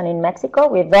implementation in Mexico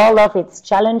with all of its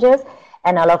challenges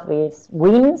and all of its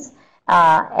wins.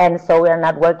 And so we are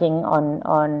not working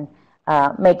on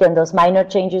making those minor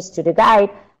changes to the guide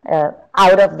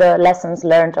out of the lessons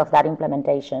learned of that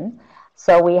implementation.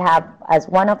 So we have, as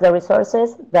one of the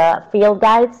resources, the field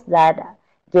guides that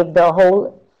give the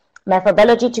whole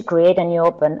methodology to create a new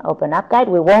open up guide.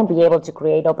 We won't be able to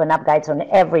create open up guides on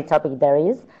every topic there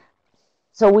is.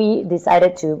 So we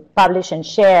decided to publish and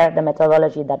share the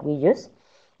methodology that we use.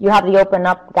 You have the Open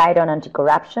Up Guide on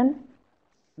Anti-Corruption.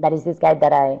 That is this guide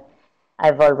that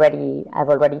I've already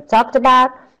talked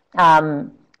about.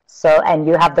 And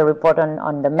you have the report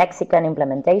on the Mexican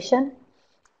implementation.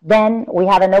 Then we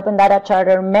have an Open Data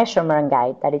Charter measurement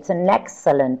guide that it's an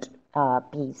excellent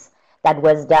piece that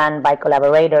was done by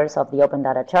collaborators of the Open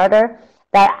Data Charter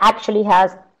that actually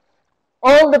has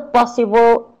all the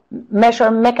possible measure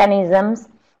mechanisms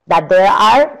that there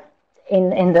are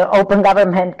in the open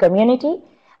government community,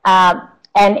 and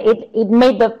it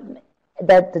made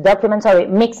the document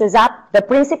mixes up the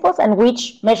principles and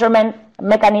which measurement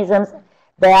mechanisms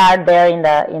they are there in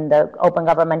the open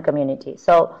government community.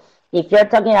 So if you're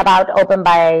talking about open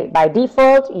by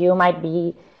default, you might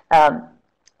be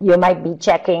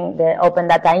checking the Open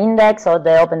Data Index or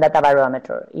the Open Data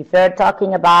Barometer. If you're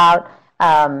talking about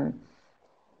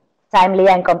timely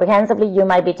and comprehensively, you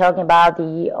might be talking about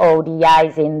the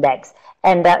ODI's index.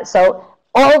 And so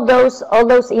all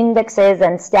those indexes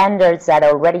and standards that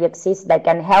already exist that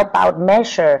can help out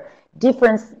measure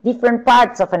different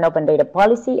parts of an open data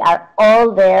policy are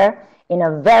all there in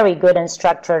a very good and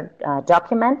structured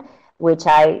document, which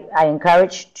I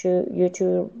encourage you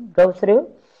to go through.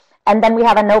 And then we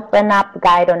have an Open Up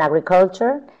Guide on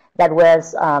Agriculture that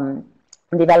was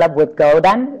developed with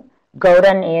GODAN.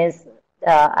 GODAN is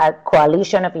a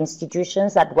coalition of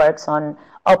institutions that works on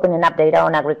opening up data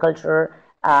on agriculture,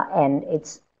 and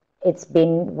it's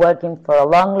been working for a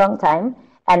long time.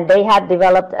 And they had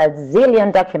developed a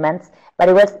zillion documents, but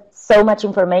it was so much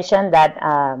information that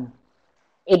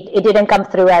it didn't come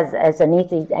through as an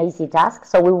easy task.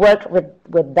 So we worked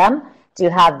with them to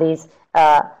have this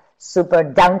super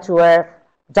down-to-earth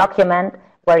document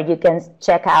where you can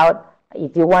check out,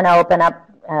 if you want to open up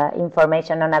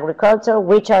information on agriculture,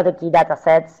 which are the key data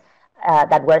sets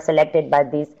that were selected by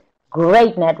this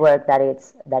great network that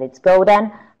it's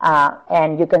GODAN,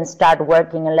 and you can start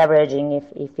working and leveraging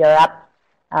if you're up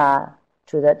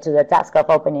to the task of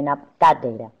opening up that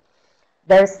data.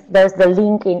 There's the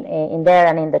link in there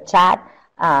and in the chat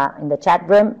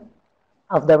room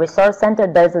of the Resource Center.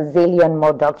 There's a zillion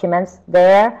more documents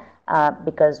there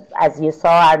because, as you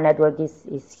saw, our network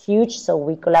is huge, so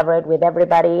we collaborate with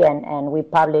everybody and we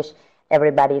publish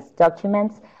everybody's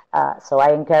documents. So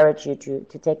I encourage you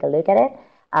to take a look at it.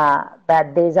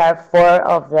 But these are 4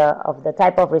 of the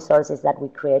type of resources that we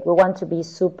create. We want to be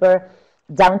super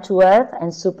down to earth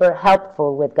and super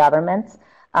helpful with governments.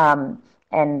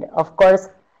 And of course,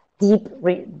 deep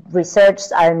research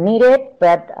are needed,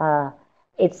 but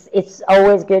it's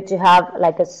always good to have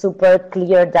like a super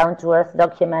clear, down to earth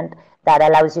document that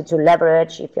allows you to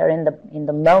leverage if you're in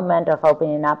the moment of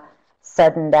opening up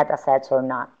certain data sets or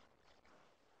not.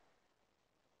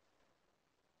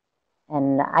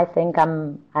 And I think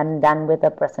I'm done with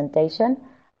the presentation,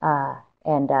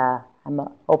 and I'm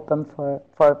open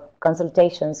for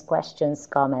consultations, questions,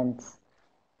 comments.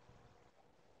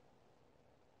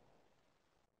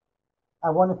 I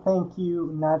want to thank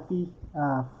you, Nati,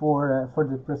 for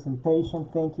the presentation.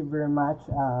 Thank you very much.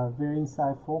 Very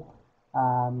insightful.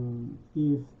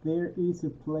 If there is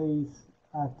a place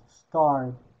to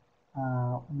start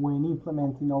when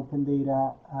implementing open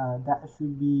data, that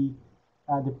should be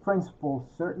the principles,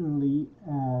 certainly,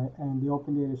 and the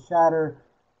open data shatter.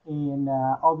 And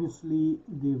obviously,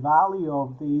 the value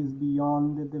of this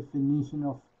beyond the definition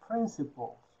of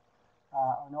principles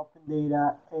on open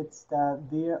data, it's that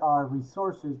there are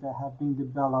resources that have been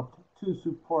developed to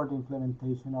support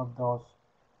implementation of those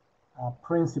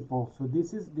principles. So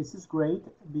this is great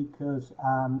because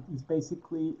it's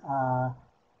basically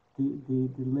the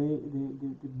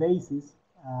basis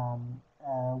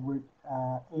where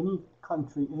any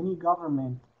country, any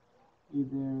government,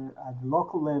 either at the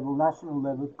local level, national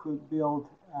level, could build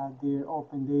their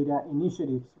open data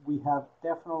initiatives. We have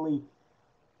definitely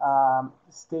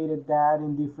stated that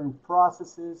in different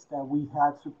processes that we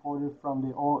had supported from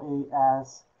the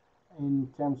OAS in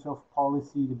terms of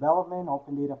policy development,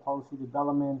 open data policy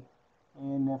development,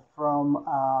 and from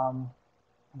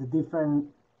the different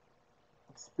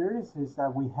experiences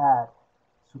that we had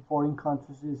supporting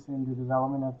countries in the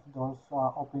development of those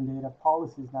open data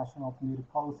policies, national open data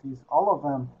policies. All of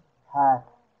them had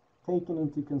taken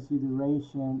into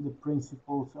consideration the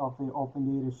principles of the open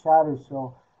data shatter.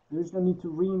 So there's no need to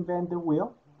reinvent the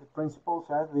wheel. The principles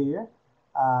are there.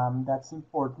 That's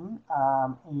important,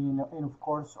 and of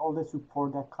course all the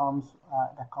support that comes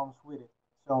with it.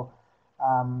 So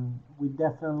we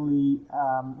definitely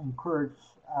encourage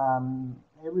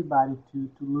everybody to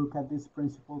look at these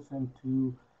principles and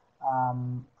to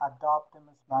adopt them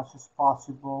as much as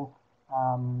possible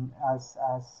as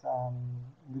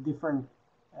the different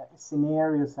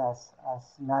scenarios as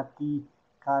Nati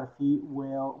Carfi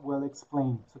will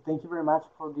explain. So thank you very much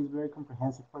for this very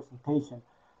comprehensive presentation.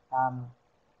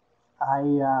 I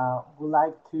would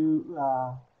like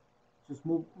to just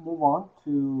move on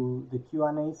to the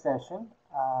Q&A session.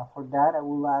 For that, I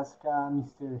will ask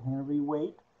Mr. Henry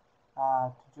Wade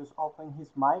to just open his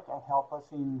mic and help us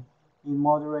in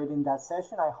moderating that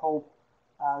session. I hope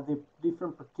the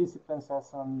different participants,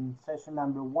 as on session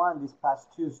number 1 this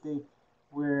past Tuesday,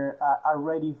 are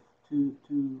ready to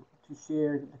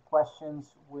share the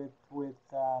questions with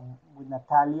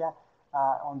Natalia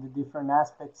on the different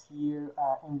aspects here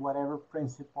in whatever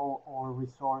principle or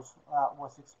resource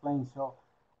was explained. So,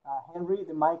 Henry,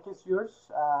 the mic is yours.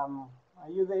 Are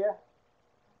you there?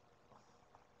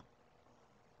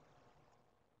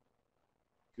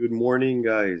 Good morning,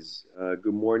 guys.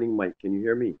 Good morning, Mike. Can you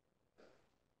hear me?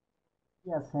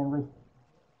 Yes, Henry.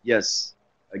 Yes.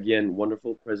 Again,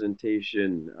 wonderful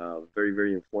presentation. Very,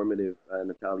 very informative,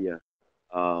 Natalia.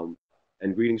 Um,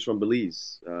 and greetings from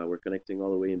Belize. We're connecting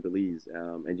all the way in Belize.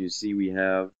 And you see, we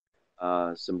have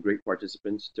some great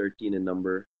participants, 13 in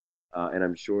number. And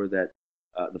I'm sure that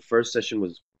the first session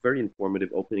was very informative,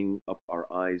 opening up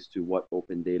our eyes to what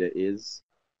open data is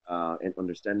and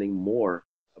understanding more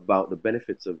about the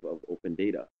benefits of open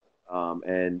data.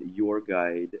 And your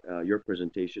guide, your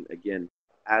presentation, again,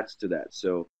 adds to that.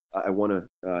 So I want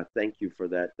to thank you for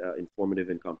that informative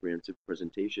and comprehensive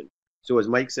presentation. So as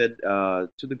Mike said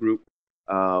to the group,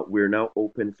 we're now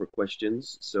open for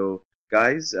questions. So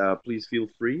guys, please feel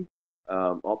free.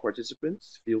 All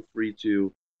participants, feel free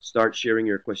to start sharing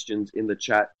your questions in the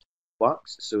chat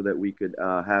box so that we could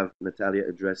have Natalia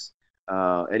address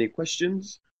any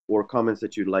questions or comments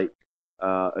that you'd like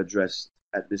addressed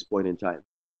at this point in time.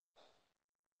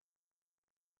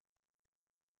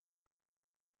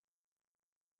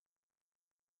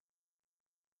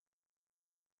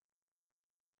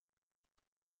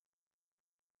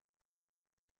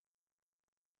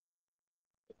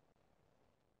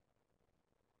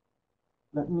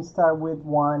 Let me start with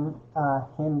one,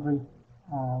 Henry,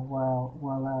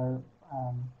 while our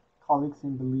colleagues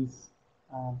in Belize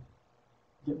um,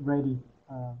 get ready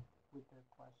with their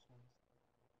questions.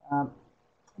 Um,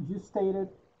 you stated,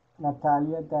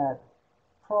 Natalia, that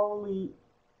probably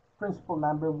principle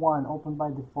number 1, open by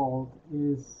default,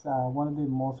 is one of the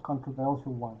most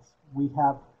controversial ones. We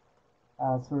have,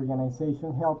 as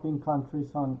organization, helping countries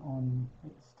on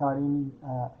starting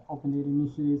open data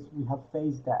initiatives. We have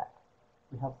faced that.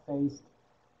 We have faced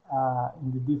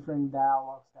in the different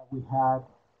dialogues that we had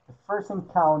the first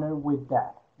encounter with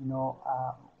that.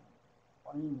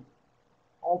 I mean,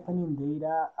 opening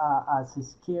data, as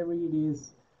scary it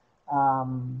is,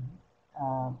 um,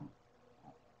 um,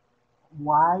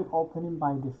 why opening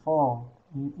by default?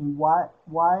 In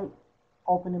why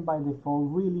opening by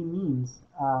default really means,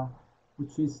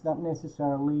 which is not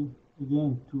necessarily,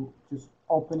 again, to just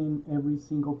opening every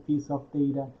single piece of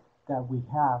data that we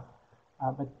have,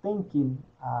 but thinking,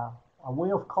 a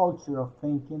way of culture of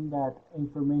thinking that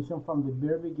information from the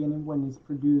very beginning when it's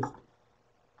produced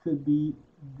could be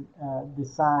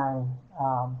designed,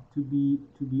 to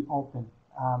be open.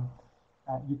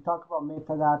 You talk about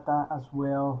metadata as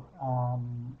well,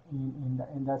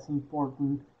 and that's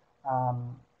important.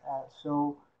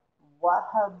 So, what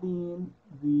have been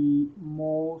the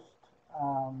most,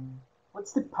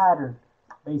 what's the pattern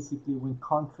basically when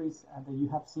countries, that you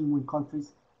have seen when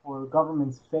countries or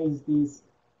governments face this,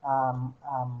 um,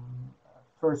 um,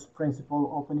 first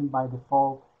principle opening by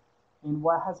default, and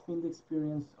what has been the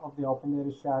experience of the Open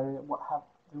Data Charter? What have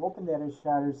the Open Data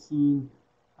Charter seen,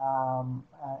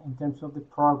 in terms of the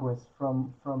progress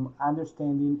from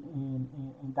understanding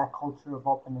in that culture of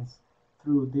openness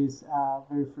through this,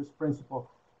 very first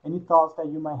principle? Any thoughts that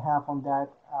you might have on that,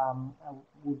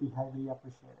 would be highly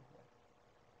appreciated.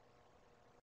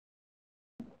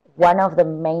 One of the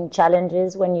main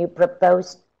challenges when you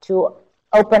propose to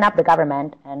open up the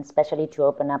government, and especially to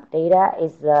open up data,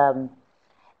 is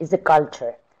the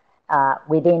culture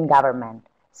within government.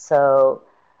 So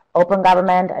open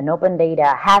government and open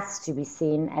data has to be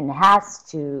seen and has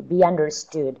to be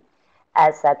understood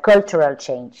as a cultural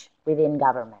change within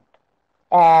government.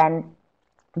 And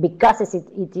because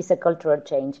it is a cultural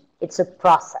change, it's a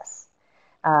process.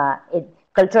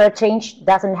 Cultural change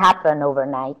doesn't happen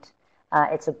overnight.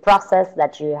 It's a process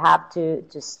that you have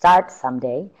to start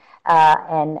someday,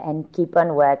 and keep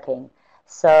on working.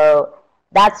 So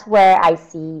that's where I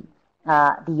see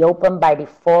the open by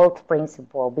default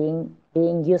principle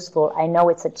being useful. I know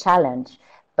it's a challenge,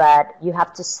 but you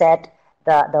have to set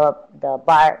the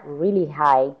bar really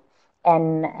high,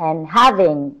 and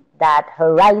having that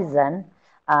horizon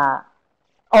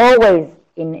always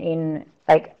in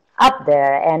like up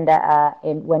there, and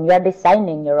when you are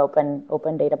designing your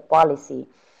open data policy,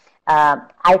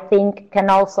 I think can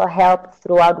also help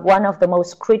throughout one of the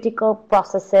most critical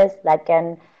processes that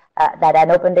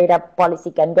an open data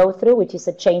policy can go through, which is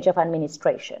a change of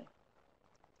administration.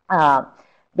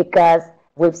 Because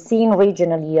we've seen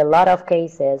regionally a lot of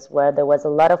cases where there was a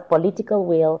lot of political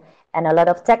will and a lot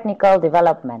of technical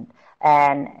development,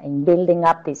 and in building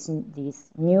up these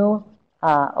new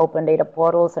open data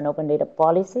portals and open data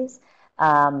policies,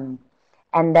 and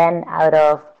then out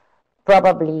of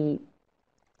probably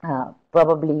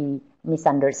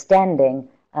misunderstanding,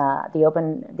 the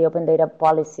open data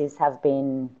policies have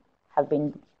been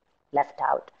left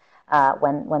out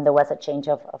when there was a change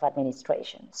of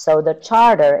administration. So the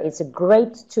charter is a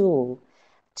great tool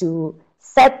to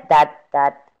set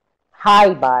that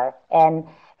high bar and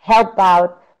help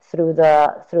out through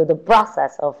the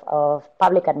process of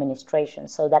public administration,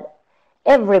 so that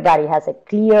everybody has a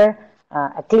clear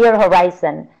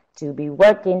horizon to be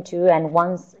working to. And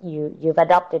once you've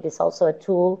adopted, it's also a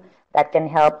tool that can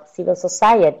help civil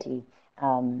society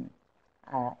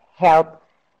help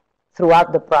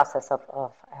throughout the process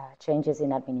of changes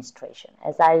in administration.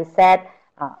 As I said,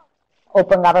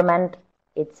 open government,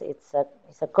 it's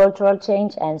a cultural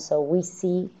change, and so we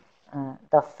see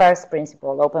the first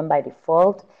principle, open by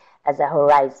default, as a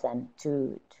horizon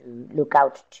to look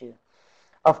out to.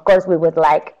 Of course, we would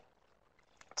like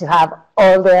to have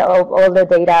all the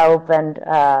data opened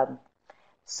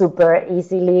super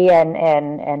easily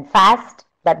and fast,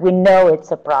 but we know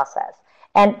it's a process.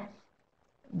 And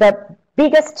the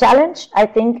biggest challenge, I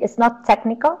think, is not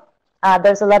technical.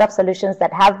 There's a lot of solutions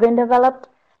that have been developed,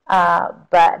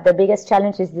 but the biggest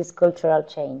challenge is this cultural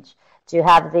change, to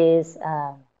have this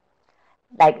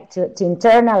to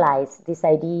internalize this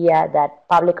idea that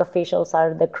public officials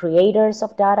are the creators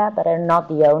of data but are not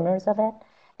the owners of it,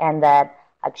 and that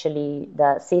actually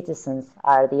the citizens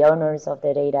are the owners of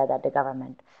the data that the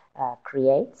government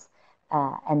creates.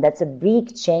 And that's a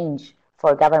big change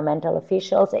for governmental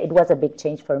officials. It was a big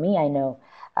change for me, I know,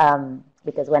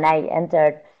 because when I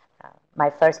entered my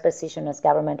first position as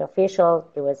government official,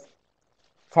 it was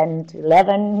 10 to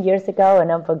 11 years ago, and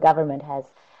now government has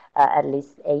at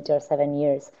least 8 or 7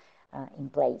 years in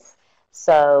place.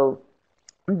 So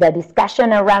the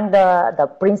discussion around the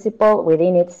principle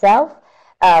within itself,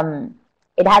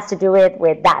 it has to do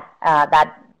with that,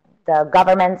 that the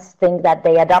governments think that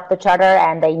they adopt the charter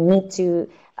and they need to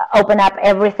open up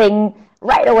everything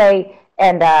right away.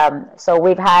 And so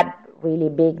we've had really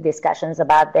big discussions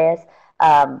about this.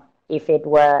 If it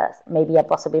was maybe a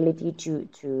possibility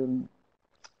to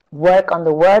work on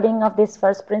the wording of this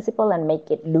first principle and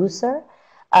make it looser,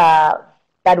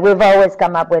 but we've always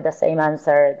come up with the same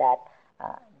answer that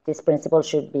this principle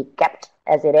should be kept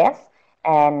as it is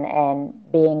and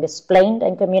being explained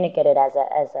and communicated as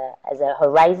a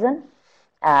horizon.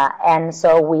 And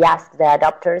so we asked the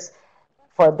adopters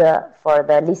for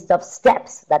the list of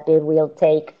steps that they will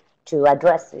take to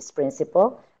address this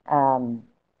principle. And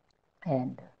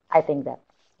I think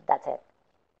that's it.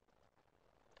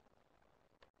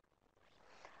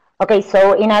 Okay,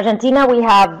 so in Argentina we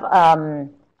have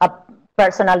a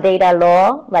personal data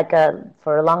law,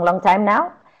 for a long time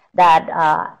now,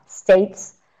 that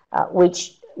states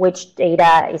which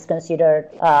data is considered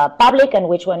public and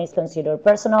which one is considered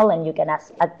personal. And you can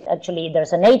ask, actually,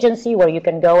 there's an agency where you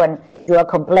can go and do a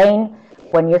complaint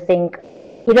when you think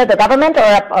either the government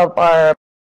or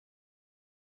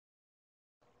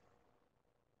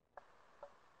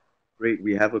Great.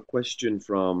 We have a question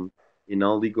from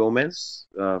Inaldi Gomez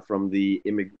from the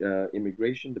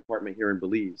Immigration Department here in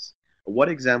Belize. What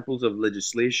examples of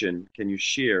legislation can you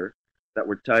share that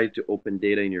were tied to open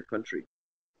data in your country?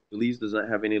 Belize does not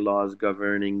have any laws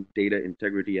governing data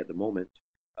integrity at the moment.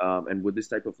 And would this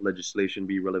type of legislation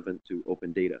be relevant to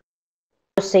open data?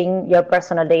 Using your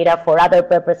personal data for other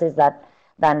purposes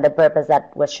than the purpose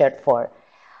that was shared for.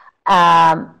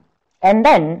 And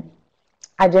then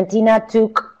Argentina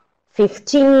took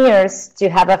 15 years to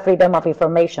have a freedom of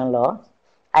information law.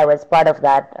 I was part of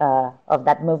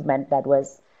that movement that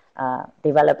was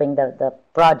developing the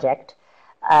project.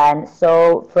 And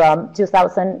so from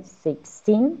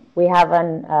 2016, we have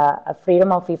a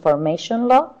freedom of information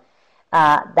law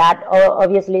that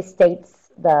obviously states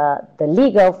the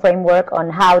legal framework on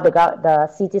how the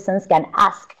citizens can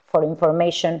ask for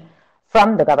information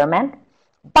from the government.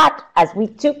 But as we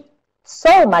took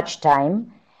so much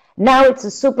time, now it's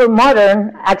a super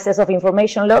modern access of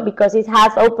information law because it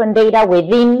has open data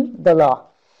within the law.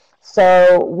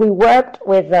 So we worked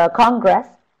with Congress.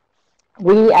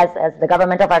 We, as the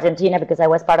government of Argentina, because I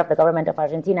was part of the government of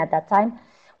Argentina at that time,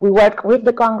 we worked with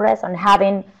the Congress on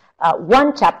having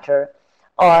one chapter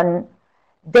on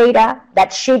data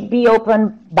that should be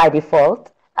open by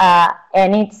default,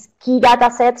 and it's key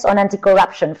data sets on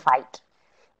anti-corruption fight.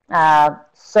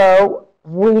 So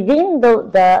within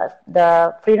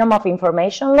the freedom of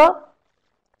information law,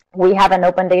 we have an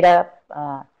open data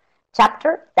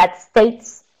chapter that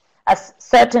states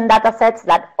certain data sets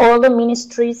that all the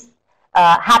ministries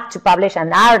have to publish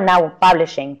and are now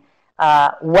publishing,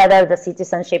 whether the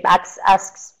citizenship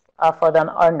asks for them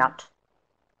or not.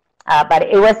 But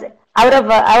it was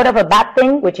out of a bad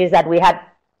thing, which is that we had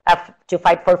to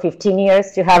fight for 15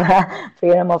 years to have a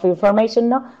freedom of information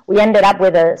law. We ended up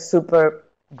with a super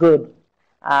good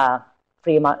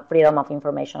freedom of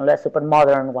information law, a super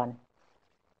modern one.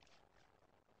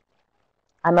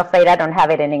 I'm afraid I don't have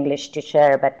it in English to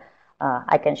share, but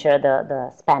I can share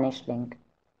the Spanish link.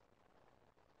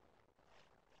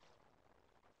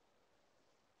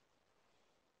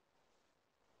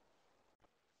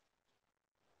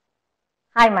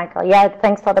 Hi, Michael. Yeah,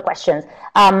 thanks for the questions.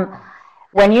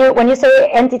 When you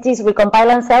say entities recompile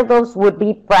and sell, those would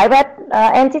be private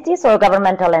entities or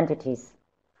governmental entities?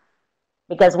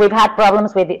 Because we've had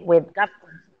problems with we've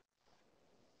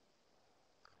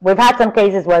had some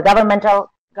cases where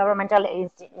governmental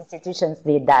institutions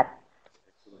did that.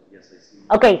 Yes, I see.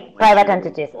 Okay, private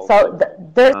entities. So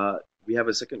we have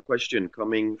a second question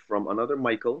coming from another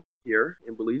Michael here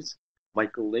in Belize,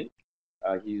 Michael Link.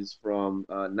 He's from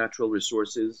Natural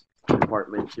Resources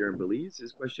Department here in Belize.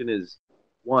 His question is,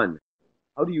 1,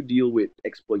 how do you deal with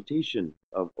exploitation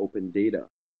of open data?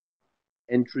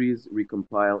 Entries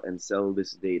recompile and sell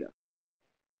this data.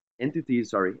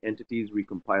 Entities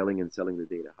recompiling and selling the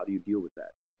data. How do you deal with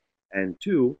that? And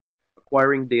 2,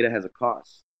 acquiring data has a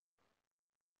cost.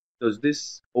 Does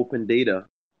this open data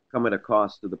come at a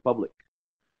cost to the public?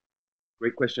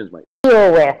 Great questions, Mike.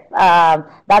 Deal with.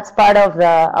 That's part of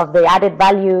the added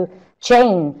value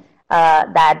chain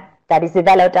that is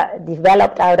developed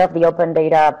out of the open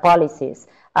data policies.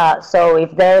 So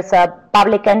if there's a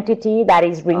public entity that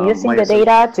is reusing the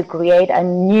data to create a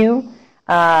new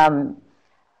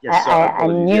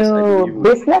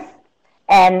business,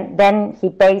 and then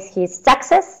he pays his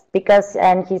taxes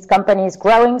and his company is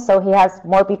growing, so he has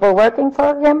more people working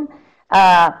for him.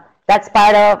 That's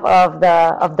part of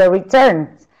the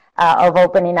returns of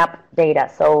opening up data.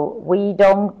 So you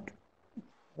don't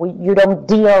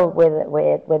deal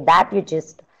with that. You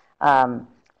just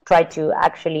try to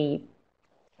actually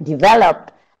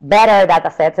develop better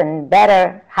data sets and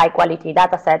better high quality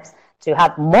data sets to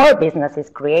have more businesses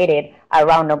created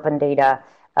around open data.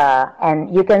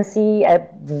 And you can see a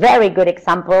very good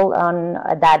example on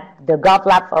that the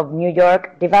GovLab of New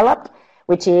York developed,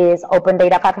 which is Open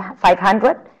Data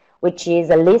 500, which is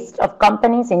a list of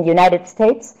companies in the United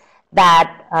States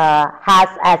that has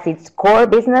as its core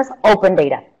business open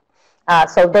data.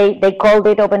 So they called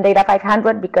it Open Data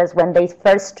 500 because when they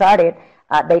first started,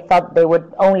 they thought they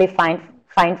would only find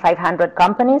 500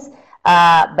 companies,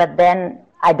 but then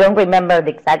I don't remember the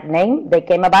exact name they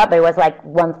came about, but it was like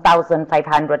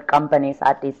 1,500 companies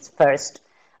at its first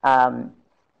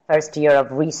year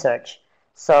of research.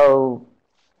 So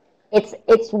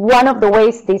it's one of the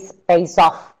ways this pays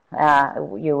off,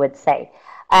 you would say.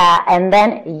 And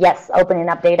then, yes, opening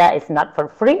up data is not for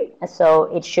free,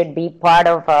 so it should be part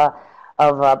of a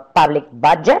public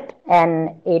budget,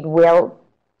 and it will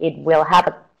have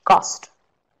a cost.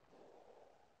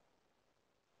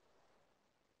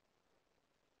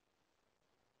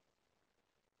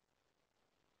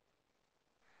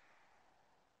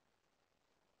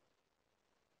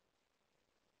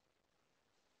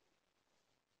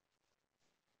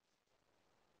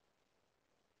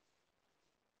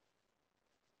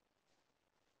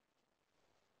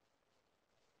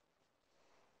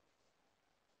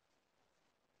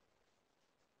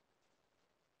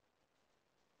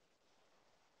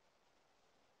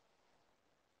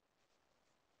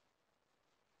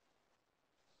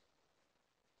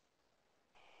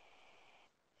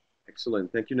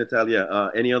 Excellent. Thank you,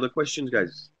 Natalia. Any other questions,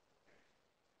 guys?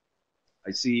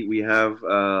 I see we have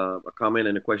a comment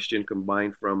and a question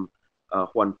combined from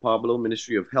Juan Pablo,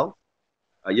 Ministry of Health.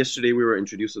 Yesterday, we were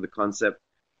introduced to the concept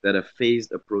that a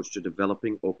phased approach to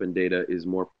developing open data is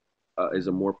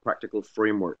a more practical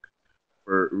framework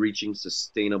for reaching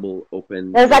sustainable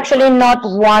open. There's actually not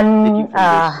one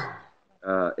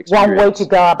way to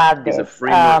go about this.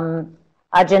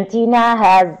 Argentina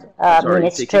has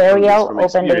ministerial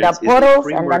open data portals,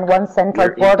 and then one central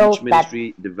portal that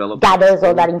gathers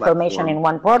all that information in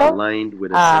one portal.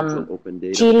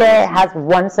 Chile has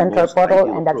one central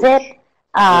portal, and that's it.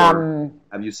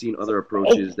 Have you seen other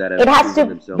approaches that have it has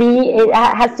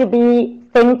to be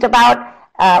think about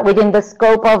within the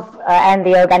scope of and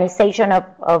the organization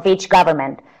of each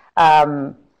government,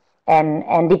 and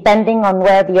depending on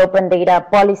where the open data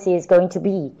policy is going to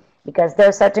be, because there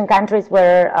are certain countries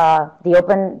where the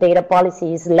open data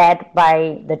policy is led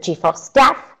by the chief of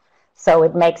staff, so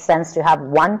it makes sense to have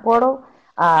one portal.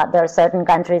 There are certain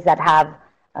countries that have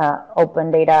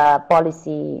open data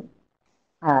policy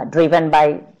driven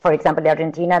by, for example,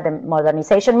 Argentina, the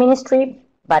modernization ministry,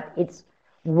 but it's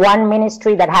one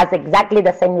ministry that has exactly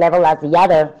the same level as the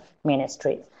other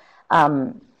ministries.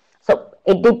 So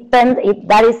it depends.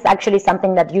 That is actually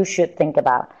something that you should think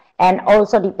about, and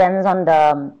also depends on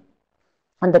the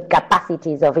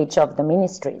capacities of each of the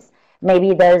ministries.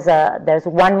 Maybe there's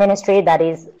one ministry that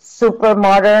is super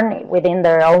modern within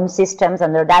their own systems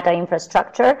and their data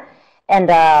infrastructure, and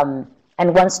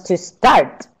wants to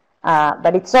start.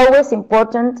 But it's always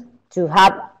important to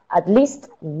have at least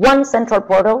one central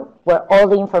portal where all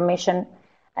the information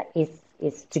is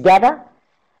together,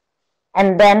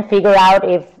 and then figure out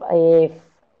if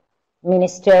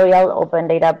ministerial open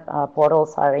data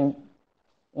portals are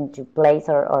into place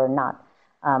or not.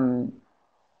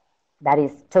 That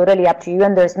is totally up to you,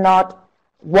 and there's not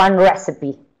one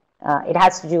recipe. It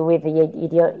has to do with the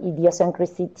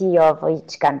idiosyncrasy of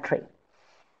each country.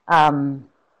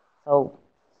 So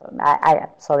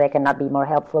sorry I cannot be more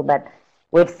helpful, but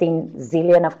we've seen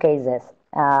zillion of cases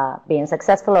being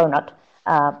successful or not,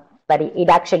 but it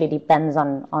actually depends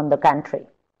on the country.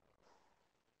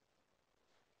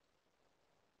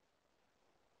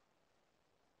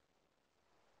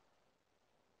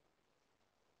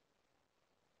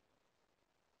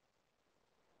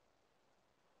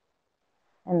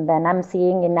 And then I'm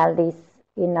seeing in all this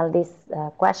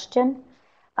question.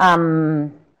 I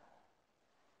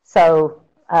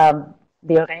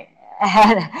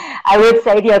would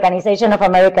say the Organization of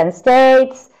American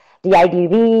States, the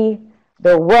IDB,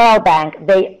 the World Bank,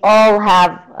 they all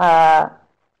have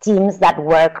teams that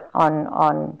work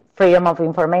on freedom of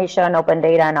information, open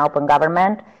data, and open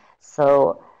government.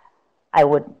 So I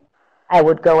would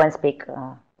go and speak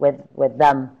with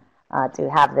them to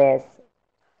have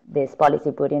this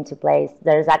policy put into place.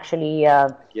 There's actually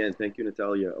again, thank you,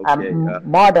 Natalia. Okay,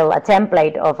 a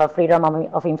template of a freedom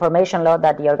of information law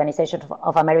that the Organization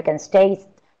of American States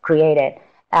created.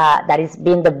 That has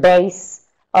been the base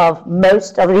of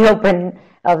most of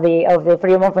the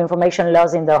freedom of information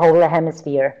laws in the whole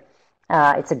hemisphere.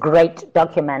 It's a great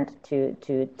document to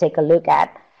take a look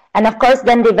at, and of course,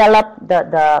 then develop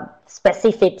the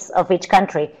specifics of each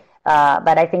country.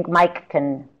 But I think Mike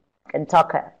can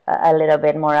talk a little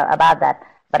bit more about that.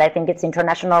 But I think it's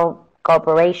international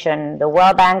cooperation, the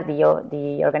World Bank, the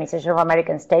Organization of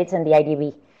American States, and the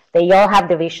IDB. They all have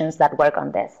divisions that work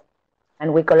on this,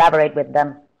 and we collaborate with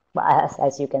them,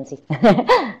 as you can see.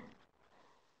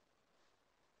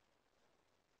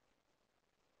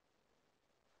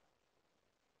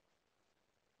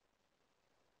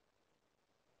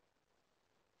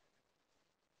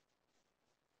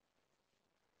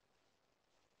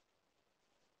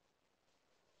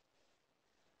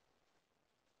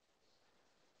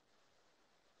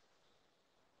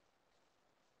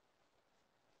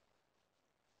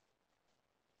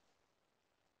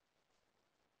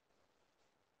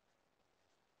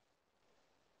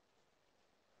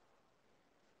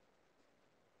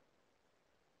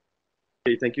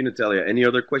 Okay, thank you, Natalia. Any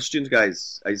other questions,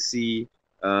 guys? I see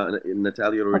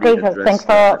Natalia already Okay, so thanks addressed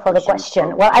that for the question question.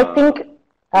 from Well, I think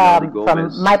Rinaldi from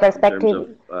my Gomez in terms perspective, of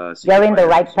you're seeking in the financial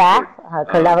right path, support. Is there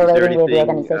collaborating with the anything,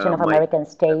 Organization of Mike, American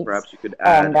that States perhaps you could and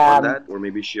add on that, or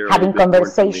maybe share a little having bit more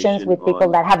conversations information with people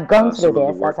on that have gone through some of the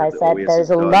this. work As I that the said, OAS has there's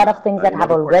a done lot of things that in have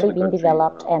other parts of already the been country?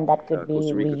 developed and that could be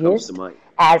Costa Rica comes to reused, mind.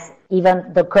 as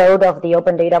even the code of the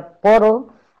Open Data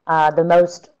Portal, the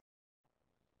most.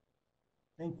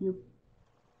 Thank you.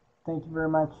 Thank you very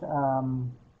much,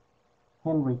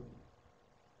 Henry.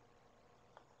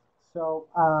 So,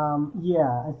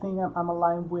 yeah, I think I'm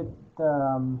aligned with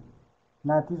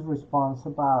Nati's response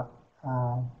about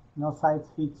no size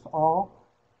fits all,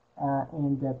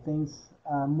 and that things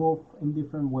move in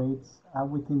different ways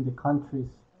within the countries.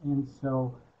 And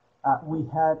so we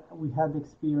had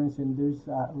experience, and there's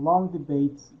long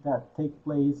debates that take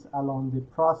place along the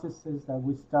processes that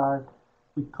we start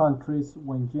with countries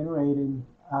when generating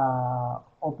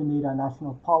open data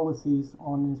national policies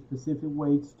on specific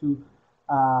ways to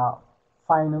uh,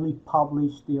 finally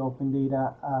publish the open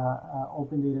data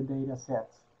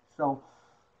sets. So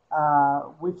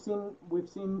we've seen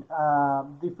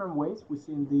different ways. We've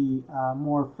seen the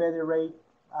more federate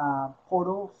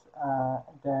portals,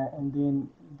 and then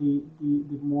the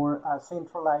more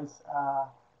centralized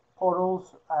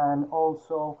portals, and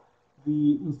also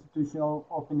the institutional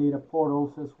open data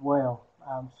portals as well.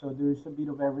 So there's a bit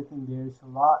of everything. There's a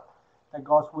lot that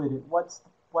goes with it. What's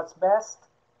best?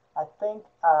 I think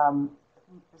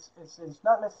it's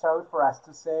not necessarily for us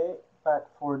to say, but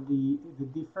for the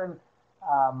different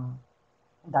um,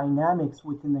 dynamics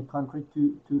within the country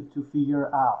to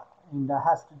figure out. And that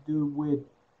has to do with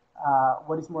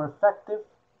what is more effective,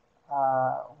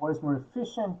 what is more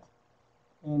efficient,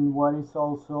 and what is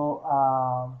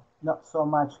also not so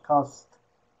much cost,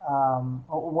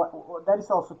 or what that is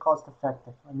also cost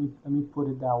effective. Let me put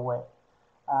it that way.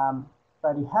 Um,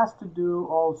 but it has to do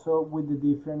also with the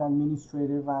different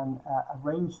administrative and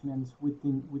arrangements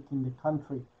within the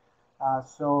country.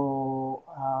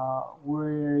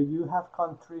 Where you have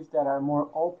countries that are more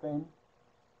open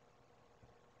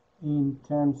in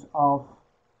terms of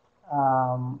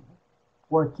um,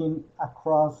 working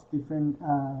across different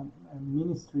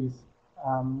ministries,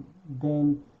 um,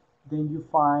 then then you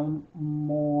find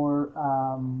more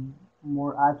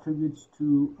attributes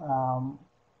to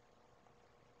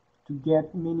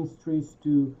get ministries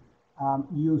to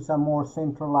use a more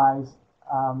centralized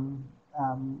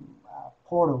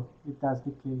portal, if that's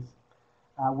the case.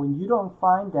 When you don't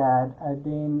find that,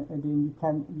 then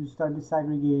you start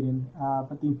disaggregating.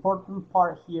 But the important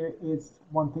part here is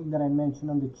one thing that I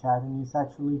mentioned on the chat, and it's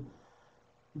actually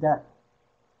that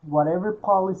whatever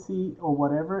policy or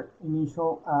whatever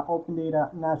initial open data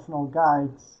national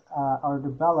guides are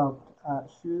developed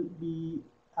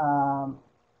um,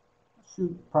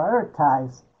 should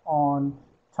prioritize on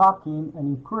talking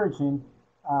and encouraging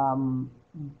um,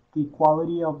 the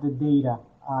quality of the data,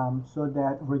 so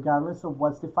that regardless of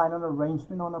what's the final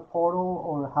arrangement on a portal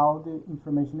or how the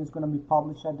information is going to be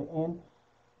published at the end,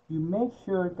 you make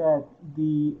sure that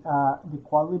the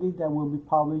quality that will be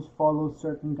published follows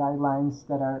certain guidelines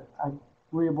that are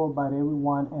agreeable by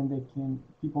everyone, and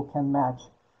people can match.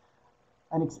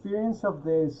 An experience of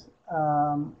this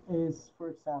is, for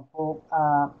example,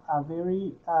 a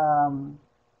very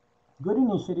good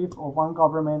initiative of one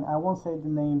government. I won't say the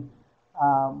name,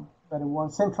 but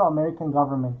one Central American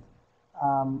government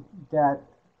that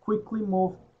quickly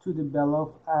moved to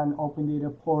develop an open data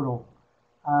portal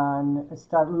and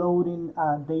start loading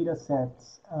data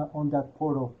sets on that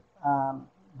portal.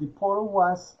 The portal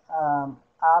was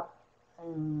up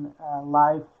in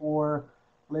live for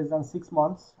less than 6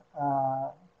 months,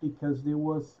 because there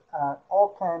was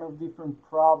all kind of different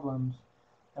problems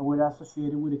that were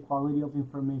associated with the quality of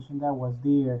information that was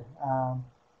there.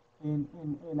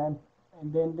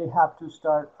 And then they have to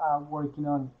start working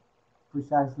on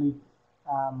precisely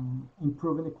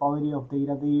improving the quality of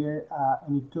data there,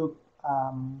 and it took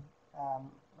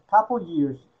a couple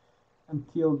years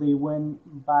until they went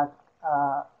back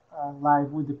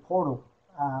live with the portal.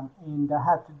 And that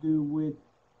had to do with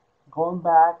going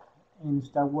back and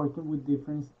start working with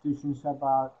different institutions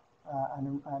about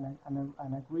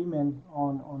an agreement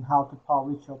on how to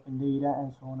publish open data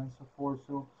and so on and so forth.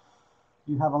 So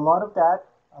you have a lot of that,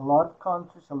 a lot of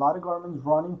countries, a lot of governments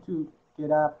running to get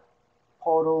a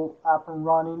portal up and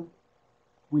running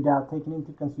without taking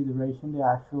into consideration the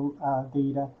actual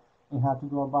data and how to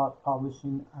go about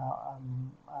publishing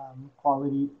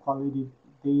quality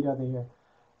data there.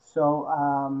 So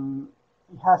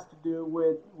it has to do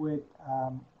with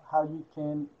how you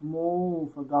can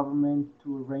move a government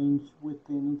to arrange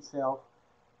within itself,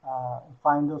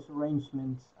 find those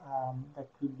arrangements that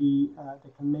could be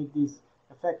that can make this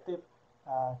effective,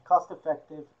 cost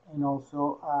effective, and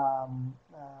also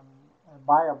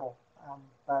viable.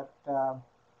 But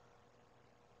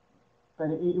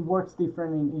it works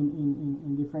different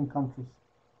in different countries.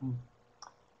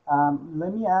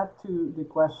 Let me add to the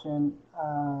question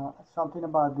something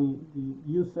about the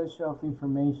usage of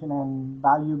information and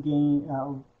value gain,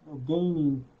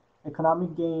 gaining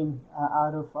economic gain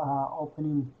out of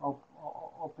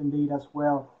open data as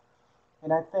well.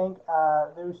 And I think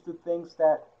there's two things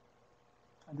that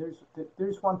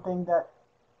there's one thing that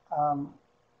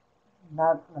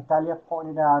Natalia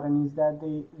pointed out, and is that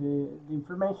the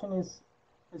information is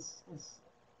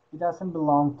it doesn't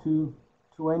belong to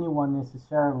anyone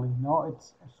necessarily. No,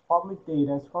 it's public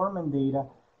data, it's government data,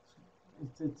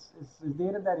 it's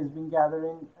data that has been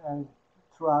gathering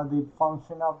throughout the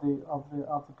function of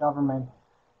the government.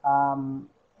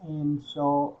 And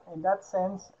so, in that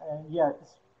sense, yes,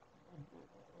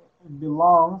 it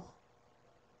belongs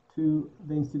to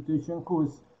the institution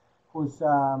who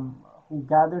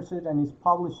gathers it and is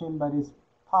publishing, but is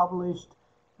published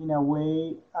in a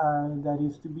way that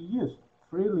is to be used,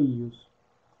 freely used.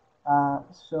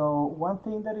 So one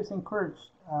thing that is encouraged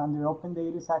under open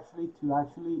data is actually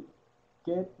to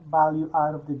get value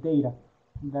out of the data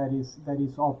that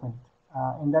is opened,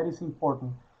 and that is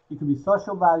important. It could be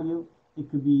social value, it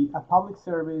could be a public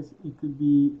service, it could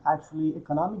be actually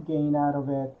economic gain out of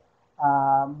it,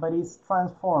 but it's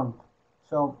transformed.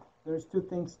 So there's two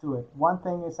things to it. One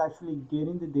thing is actually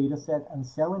getting the data set and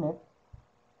selling it,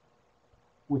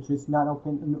 which is not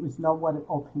open. It's not what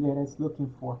open data is looking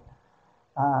for.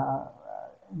 And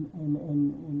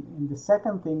the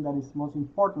second thing that is most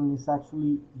important is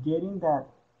actually getting that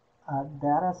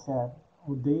data set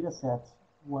or data sets,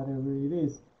 whatever it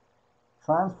is,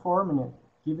 transforming it,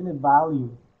 giving it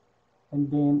value,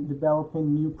 and then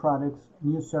developing new products,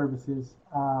 new services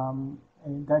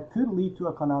and that could lead to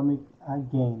economic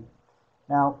gain.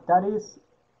 Now, that is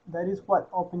what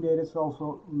open data is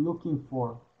also looking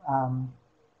for.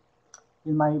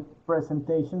 In my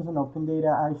presentations on open data,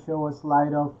 I show a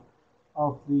slide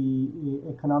of the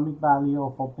economic value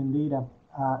of open data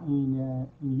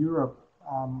in Europe.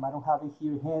 I don't have it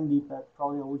here handy, but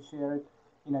probably I will share it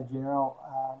in a general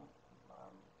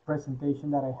presentation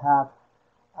that I have.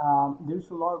 There's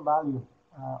a lot of value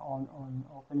on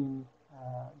opening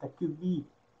that could be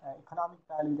economic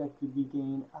value that could be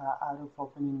gained out of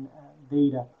opening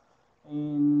data.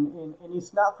 And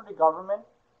it's not for the government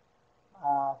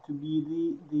to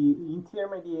be the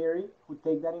intermediary who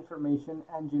take that information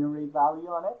and generate value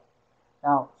on it.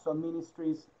 Now, some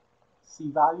ministries see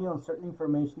value on certain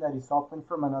information that is open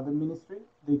from another ministry.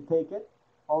 They take it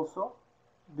also.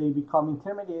 They become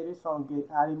intermediaries on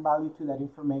adding value to that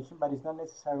information, but it's not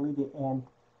necessarily the end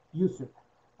user.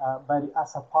 But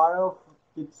as a part of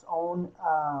its own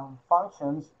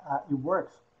functions, it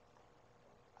works.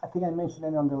 I think I mentioned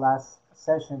it on the last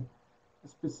session,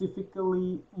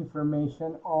 specifically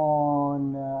information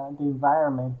on the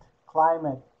environment,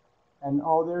 climate, and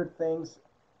other things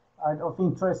are of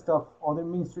interest of other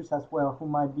ministries as well, who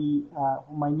might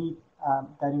need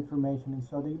that information, and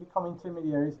so they become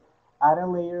intermediaries, add a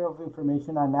layer of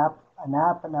information, an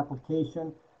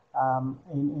application,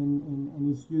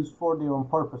 and it's used for their own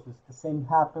purposes. The same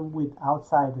happened with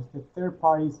outsiders. The third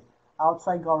parties,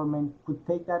 outside government, could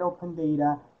take that open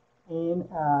data and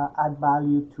add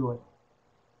value to it.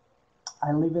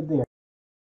 I leave it there.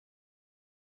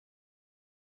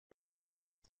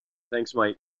 Thanks,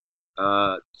 Mike.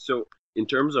 So in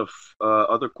terms of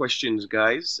other questions,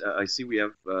 guys, I see we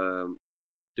have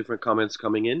different comments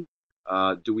coming in.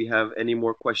 Do we have any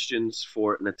more questions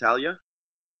for Natalia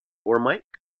or Mike?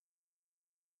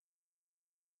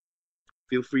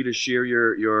 Feel free to share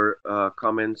your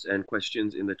comments and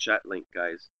questions in the chat link,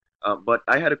 guys. But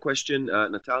I had a question,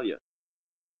 Natalia.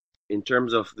 in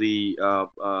terms of the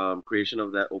creation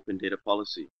of that open data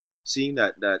policy, seeing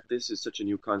that this is such a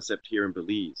new concept here in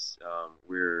Belize,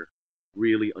 we're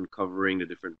really uncovering the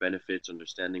different benefits,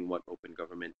 understanding what open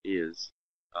government is,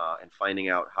 and finding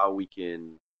out how we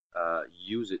can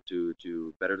use it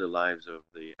to better the lives of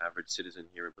the average citizen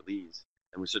here in Belize,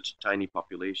 and with such a tiny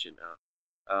population.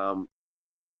 Um,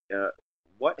 uh,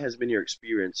 what has been your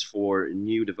experience for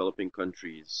new developing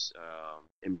countries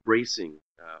embracing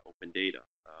open data?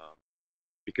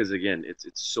 Because again, it's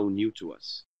so new to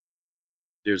us.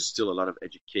 There's still a lot of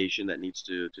education that needs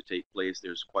to take place.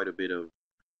 There's quite a bit of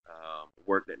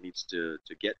work that needs to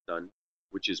get done,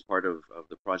 which is part of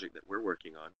the project that we're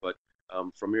working on. But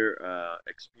from your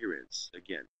experience,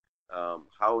 again,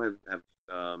 how have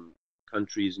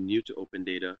countries new to open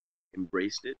data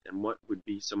embraced it, and what would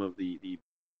be some of the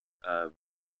uh,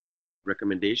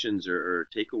 recommendations or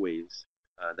takeaways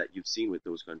that you've seen with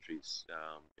those countries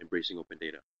embracing open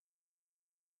data?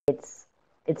 It's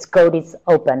its code is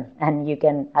open, and you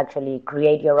can actually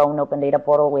create your own open data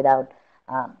portal without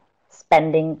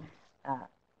spending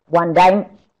one dime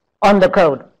on the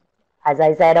code. As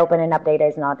I said, opening up data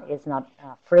is not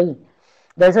free.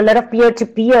 There's a lot of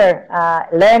peer-to-peer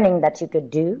learning that you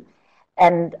could do,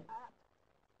 and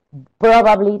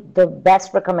probably the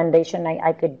best recommendation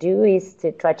I could do is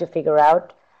to try to figure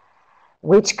out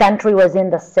which country was in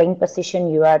the same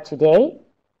position you are today,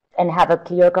 and have a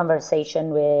clear conversation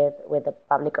with the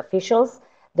public officials.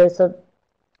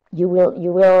 You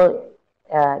will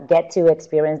get to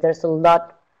experience. There's a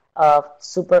lot of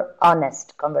super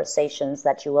honest conversations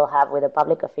that you will have with the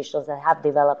public officials that have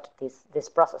developed these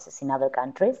processes in other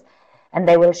countries, and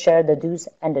they will share the do's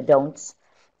and the don'ts.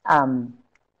 Then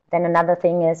another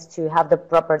thing is to have the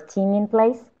proper team in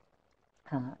place.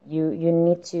 You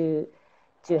need to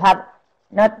have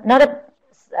not a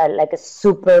like a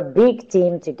super big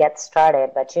team to get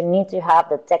started, but you need to have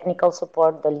the technical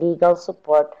support, the legal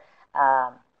support,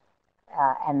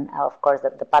 and of course the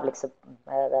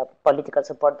the political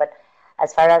support. But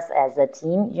as far as a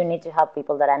team, you need to have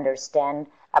people that understand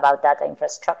about data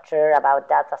infrastructure, about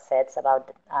data sets,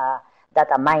 about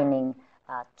data mining,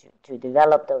 to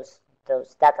develop those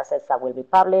data sets that will be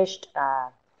published,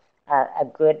 a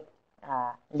good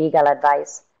legal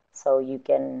advice, so you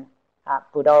can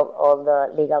put all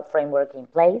the legal framework in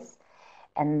place.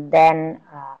 And then,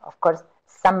 of course,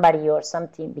 somebody or some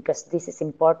team, because this is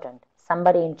important,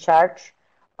 somebody in charge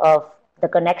of the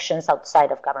connections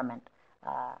outside of government.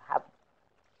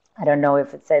 I don't know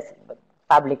if it says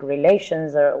public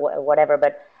relations or whatever,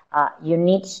 but you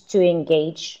need to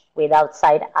engage with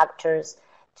outside actors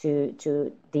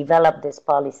to develop this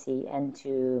policy and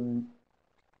to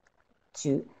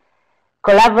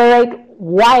collaborate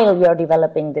while you're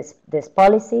developing this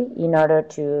policy in order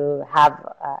to have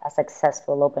a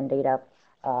successful open data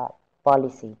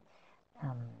policy.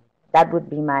 That would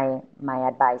be my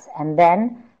advice. And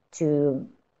then to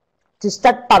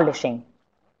start publishing,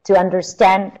 to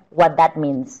understand what that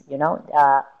means.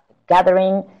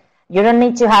 Gathering. You don't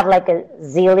need to have like a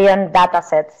zillion data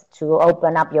sets to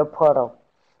open up your portal.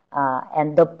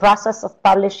 And the process of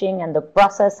publishing and the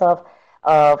process of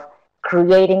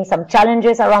creating some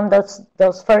challenges around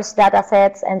those first data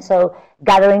sets, and so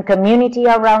gathering community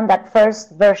around that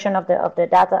first version of the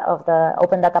data of the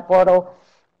open data portal.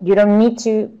 You don't need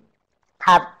to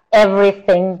have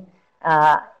everything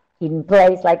in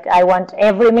place. Like, I want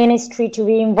every ministry to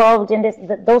be involved in this.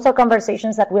 Those are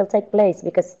conversations that will take place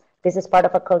because this is part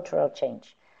of a cultural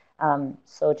change.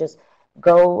 So just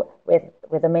go with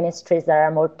the ministries that are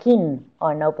more keen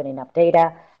on opening up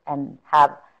data and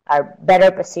are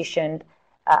better positioned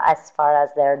as far as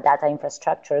their data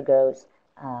infrastructure goes,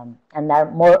 and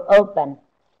are more open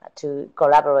to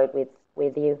collaborate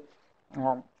with you.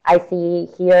 I see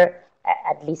here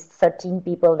at least 13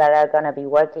 people that are going to be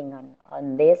working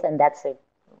on this, and that's a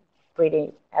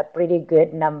pretty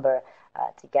good number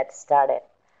to get started.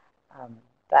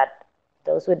 But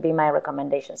those would be my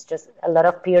recommendations. Just a lot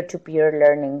of peer-to-peer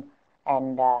learning,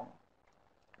 and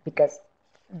because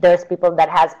there's people that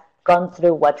has gone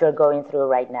through what you're going through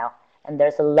right now, and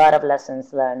there's a lot of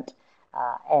lessons learned,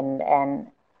 and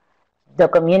the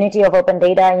community of open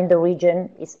data in the region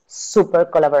is super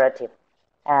collaborative,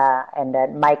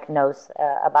 and Mike knows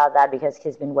about that because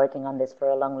he's been working on this for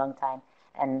a long time,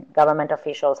 and government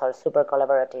officials are super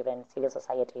collaborative, and civil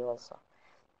society also.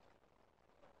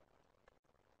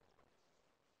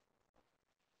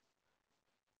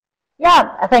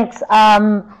 Yeah, thanks.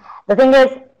 The thing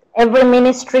is, every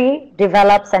ministry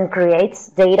develops and creates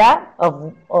data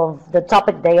of the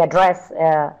topic they address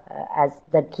as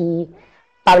the key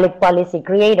public policy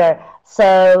creator.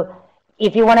 So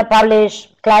if you want to publish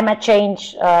climate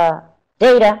change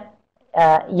data,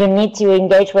 you need to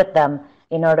engage with them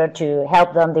in order to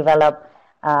help them develop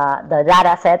the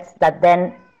data sets that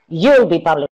then you'll be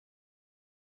publishing.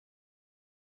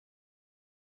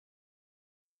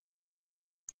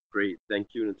 Great, thank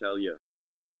you, Natalia.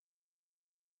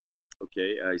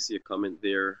 Okay, I see a comment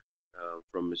there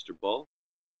from Mr. Ball.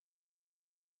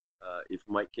 If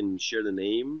Mike can share the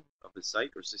name of the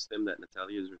site or system that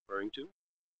Natalia is referring to.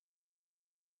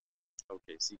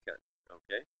 Okay, CCAT.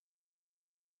 Okay.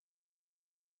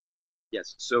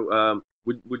 Yes. So,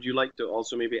 would you like to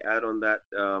also maybe add on that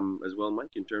as well,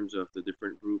 Mike, in terms of the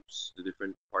different groups, the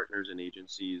different partners and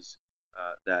agencies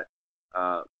that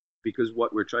because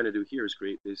what we're trying to do here is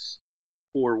create this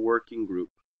core working group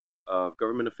of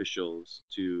government officials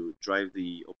to drive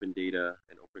the open data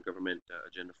and open government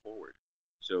agenda forward.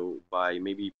 So by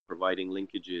maybe providing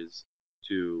linkages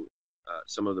to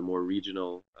some of the more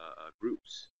regional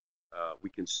groups, we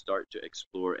can start to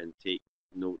explore and take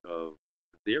note of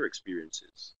their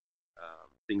experiences,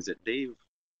 things that they've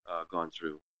gone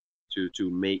through to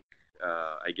make,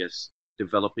 I guess,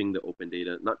 developing the open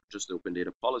data, not just the open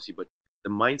data policy, but the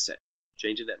mindset,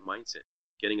 changing that mindset,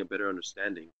 getting a better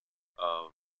understanding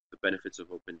of the benefits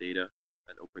of open data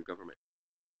and open government.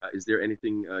 Is there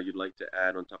anything you'd like to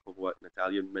add on top of what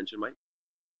Natalia mentioned, Mike?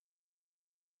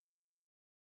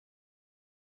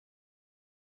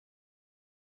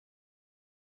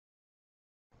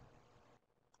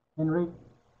 Henry,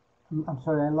 I'm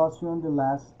sorry, I lost you on the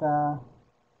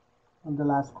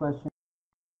last question.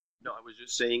 No, I was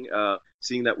just saying,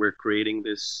 seeing that we're creating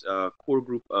this core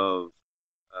group of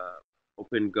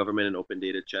open government and open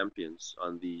data champions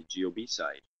on the GOB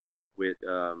side with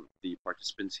the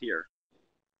participants here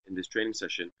in this training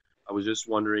session. I was just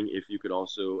wondering if you could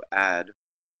also add,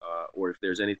 or if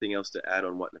there's anything else to add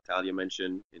on what Natalia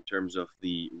mentioned in terms of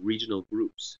the regional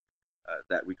groups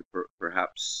that we could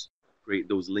perhaps create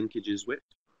those linkages with,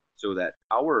 so that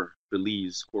our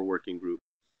Belize core working group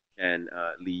can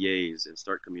liaise and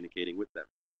start communicating with them.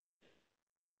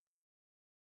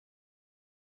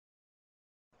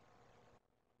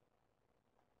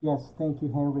 Yes, thank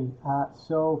you, Henry.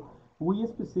 So we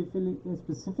specifically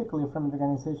from the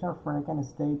Organization of American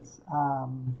States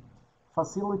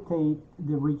facilitate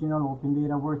the regional open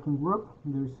data working group.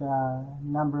 There's a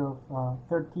number of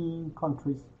 13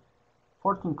 countries,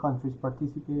 14 countries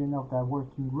participating of that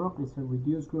working group. It's a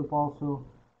reduced group also,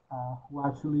 who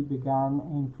actually began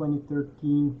in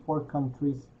 2013, 4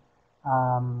 countries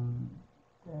um,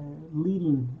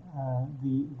 leading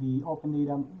the open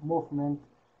data movement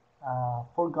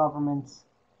for governments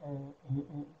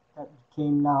that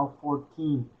became now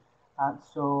 14.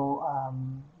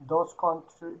 Those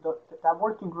countries, that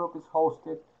working group is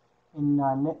hosted in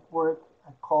a network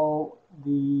called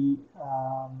the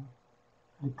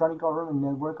Electronic Government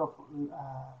Network of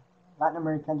Latin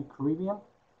America and the Caribbean,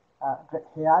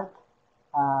 HEALC,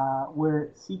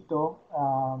 where CITO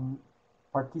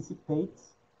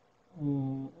participates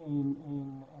in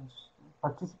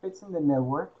participates in the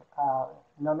network,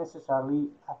 not necessarily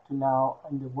up to now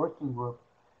in the working group.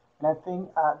 And I think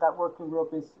that working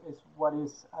group is what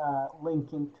is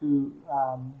linking to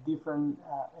different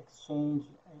exchange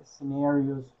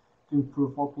scenarios to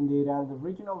improve open data at the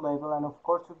regional level, and of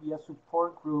course to be a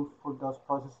support group for those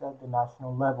processes at the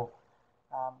national level.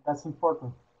 That's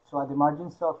important. So at the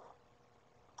margins of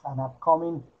an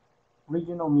upcoming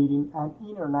regional meeting and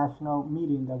international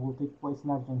meeting that will take place in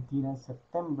Argentina in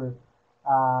September,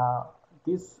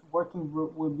 this working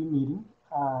group will be meeting,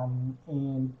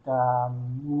 and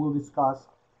we will discuss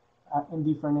in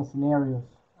different scenarios.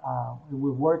 It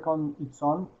will work on its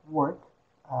own work,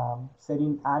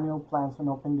 setting annual plans on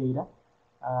open data,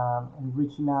 and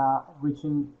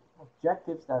reaching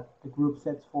objectives that the group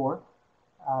sets for.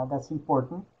 That's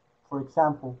important. For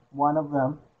example, one of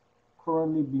them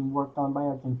currently being worked on by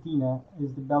Argentina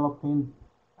is developing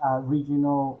a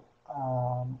regional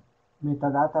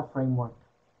metadata framework.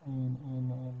 And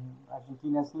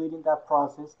Argentina is leading that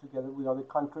process together with other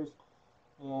countries.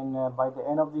 And by the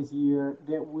end of this year,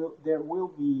 there will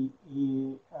be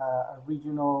a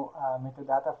regional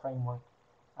metadata framework,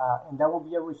 and that will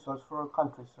be a resource for all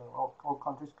countries, so all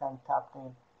countries can tap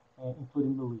in,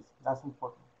 including Belize. That's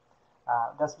important.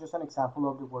 That's just an example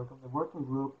of the work of the working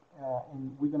group,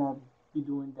 and we're gonna be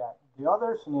doing that. The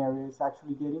other scenario is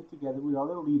actually getting together with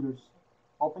other leaders,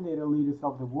 open data leaders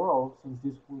of the world, since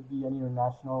this will be an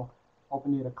international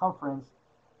open data conference,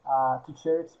 to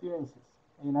share experiences.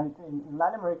 In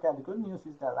Latin America, the good news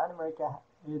is that Latin America,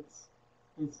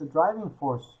 it's a driving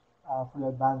force for the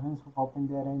advancements of open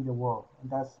data in the world,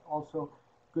 and that's also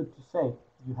good to say.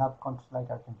 You have countries like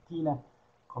Argentina,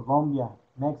 Colombia,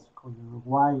 Mexico,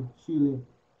 Uruguay, Chile,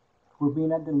 who've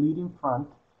been at the leading front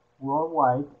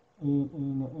worldwide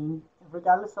in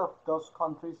regardless of those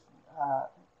countries, uh,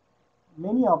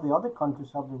 many of the other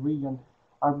countries of the region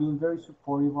are being very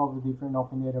supportive of the different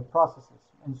open data processes.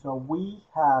 And so we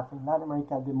have in Latin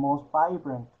America the most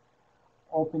vibrant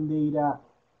open data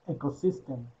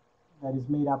ecosystem that is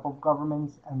made up of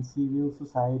governments and civil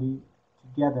society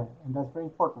together. And that's very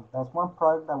important. That's one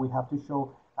product that we have to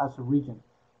show as a region.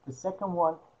 The second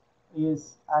one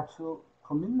is actual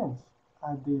commitments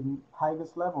at the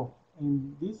highest level.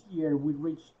 In this year, we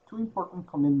reached two important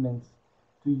commitments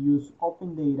to use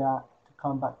open data to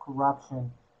combat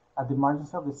corruption at the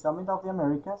margins of the Summit of the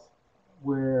Americas,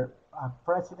 where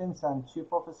presidents and chief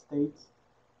of states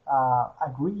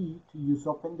agree to use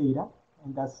open data,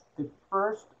 and that's the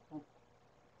first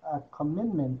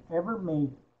commitment ever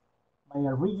made by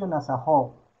a region as a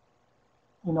whole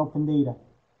in open data.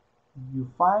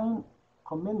 You find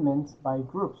commitments by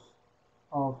groups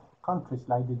of countries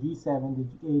like the G7, the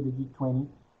G8, the G20,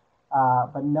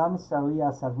 but not necessarily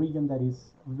as a region that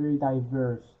is very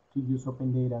diverse to use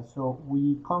open data. So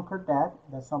we conquered that.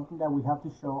 That's something that we have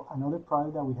to show. Another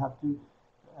product that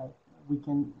we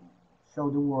can show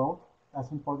the world.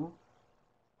 That's important.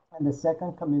 And the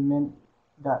second commitment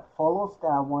that follows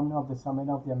that one of the Summit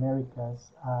of the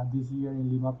Americas this year in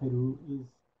Lima, Peru, is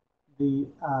the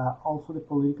also the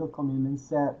political commitment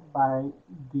set by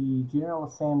the General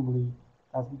Assembly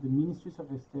as the Ministries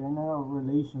of External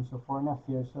Relations or Foreign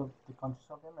Affairs of the countries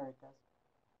of the Americas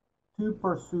to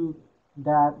pursue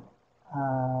that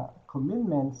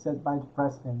commitment set by the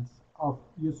presidents of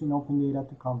using open data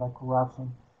to combat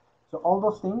corruption. So all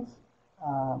those things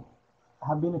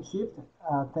have been achieved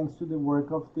thanks to the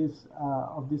work of this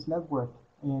network,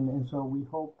 and so we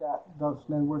hope that those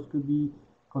networks could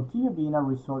continue being a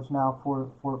resource now for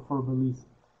Belize.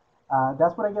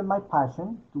 That's what I get my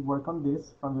passion to work on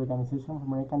this from the Organization of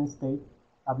American States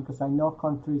because I know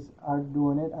countries are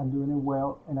doing it and doing it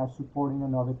well and are supporting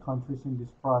other countries in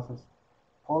this process.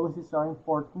 Policies are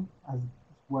important as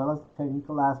well as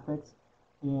technical aspects,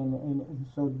 and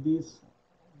so this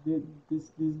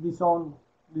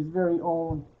very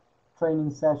own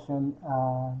training session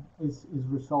is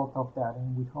result of that,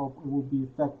 and we hope it will be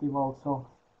effective also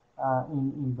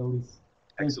in Belize.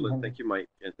 Excellent. Thank you, Mike.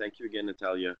 And thank you again,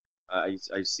 Natalia. I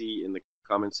see in the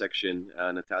comment section,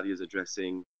 Natalia is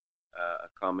addressing a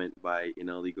comment by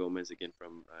Inali Gomez, again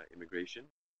from Immigration,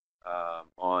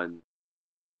 on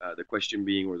the question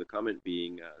being, or the comment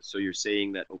being, so you're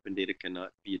saying that open data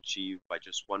cannot be achieved by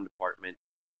just one department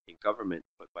in government,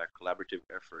 but by a collaborative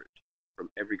effort from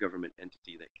every government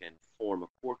entity that can form a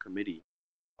core committee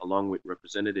along with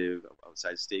representative of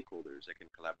outside stakeholders that can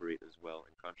collaborate as well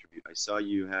and contribute. I saw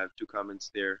you have two comments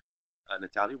there.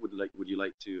 Natalia, would you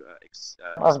like to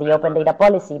of the open data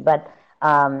policy, but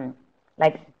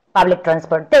like public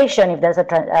transportation, if there's a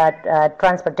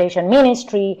transportation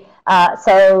ministry,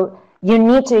 so you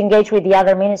need to engage with the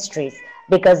other ministries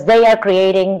because they are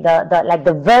creating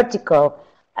the vertical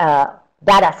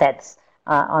data sets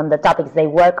on the topics they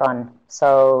work on.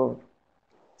 So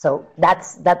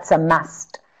that's a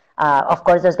must. Of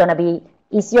course, there's going to be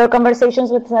easier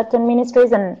conversations with certain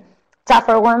ministries and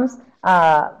tougher ones.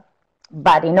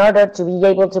 But in order to be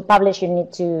able to publish, you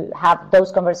need to have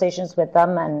those conversations with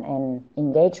them and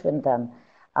engage with them.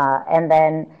 And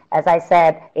then, as I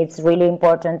said, it's really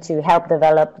important to help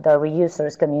develop the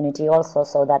reusers community also,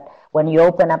 so that when you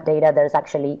open up data, there's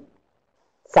actually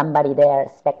somebody there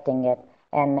expecting it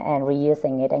and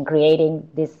reusing it and creating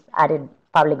this added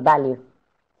public value.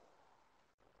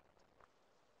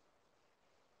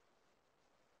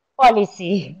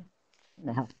 Policy.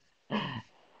 No.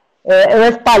 It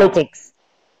was politics.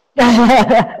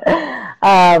 Yeah,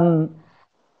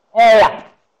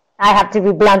 I have to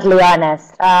be bluntly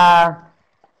honest.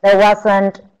 There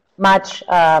wasn't much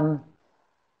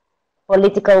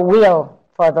political will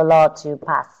for the law to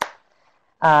pass.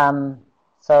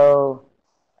 So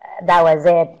that was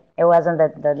it. It wasn't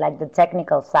the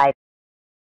technical side.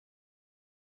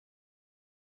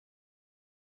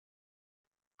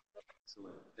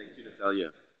 Excellent. Thank you,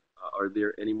 Natalia. Are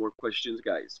there any more questions,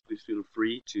 guys? Please feel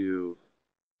free to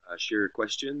share your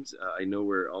questions. I know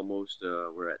we're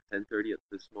at 10:30 at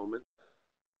this moment.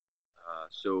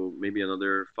 So maybe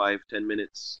another 5-10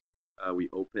 minutes. We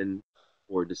open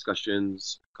for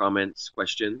discussions, comments,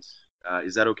 questions.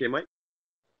 Is that okay, Mike?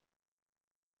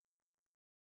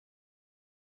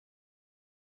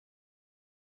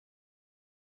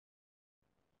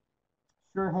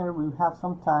 Sure, Henry, we have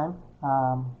some time.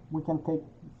 We can take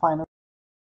final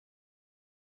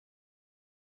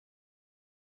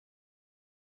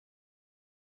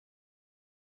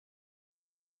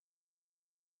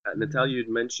Natalia, you'd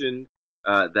mentioned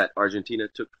that Argentina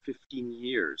took 15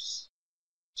 years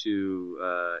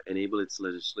to enable its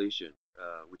legislation,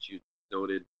 which you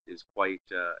noted is quite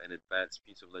an advanced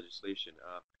piece of legislation.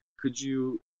 Could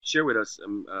you share with us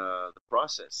the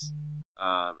process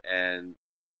and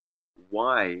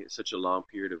why such a long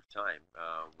period of time?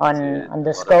 Was it On a the lot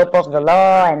of scope of the legislative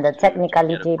law and hurdles the to get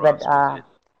technicality, but across? Was it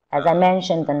as I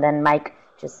mentioned, and then Mike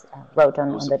just wrote no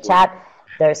on the support? chat,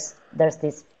 there's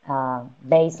this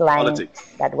baseline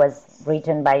Politics. that was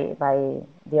written by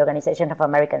the Organization of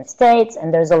American States,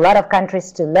 and there's a lot of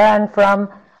countries to learn from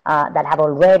that have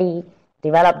already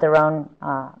developed their own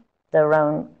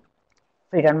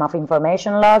freedom of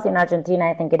information laws. In Argentina,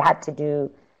 I think it had to do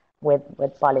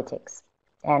with politics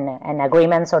and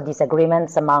agreements or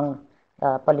disagreements among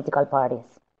political parties.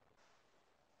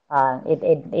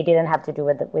 It didn't have to do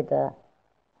with the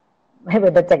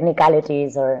with the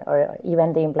technicalities or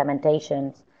even the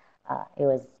implementations.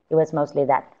 It was mostly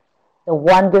that. The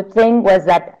one good thing was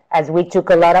that as we took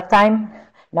a lot of time,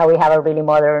 now we have a really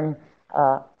modern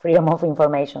freedom of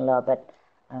information law. But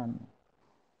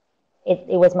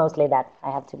it was mostly that.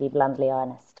 I have to be bluntly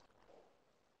honest.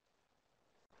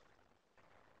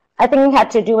 I think it had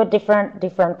to do with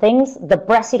different things. The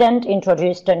president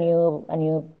introduced a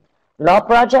new law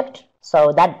project,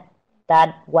 so that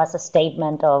was a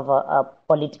statement of a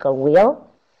political will.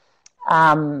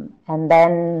 And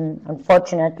then,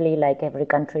 unfortunately, like every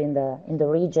country in the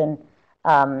region,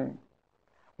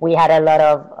 we had a lot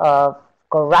of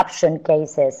corruption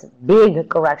cases, big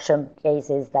corruption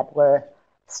cases that were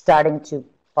starting to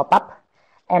pop up,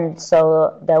 and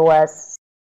so there was.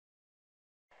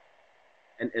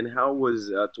 And how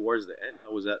was towards the end?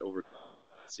 How was that overcome?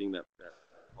 Seeing that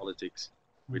politics,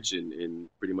 which in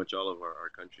pretty much all of our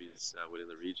countries within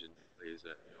the region plays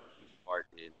a huge part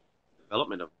in the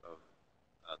development of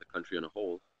the country on a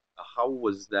whole. How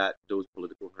was those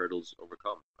political hurdles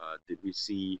overcome? Did we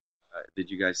see?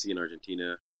 Did you guys see in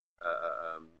Argentina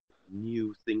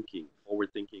new thinking, forward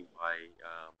thinking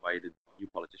by the new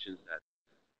politicians that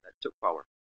took power?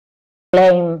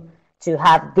 Claim to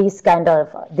have these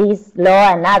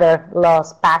law and other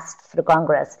laws passed through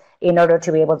Congress in order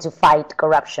to be able to fight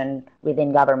corruption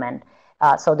within government.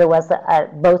 So there was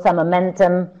both a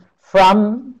momentum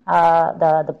from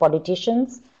the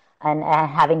politicians and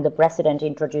having the president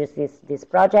introduce this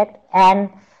project, and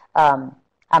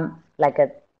like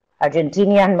a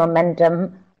Argentinian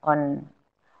momentum on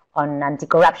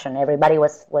anti-corruption. Everybody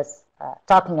was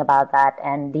talking about that,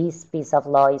 and this piece of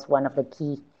law is one of the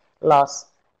key laws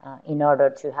in order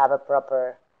to have a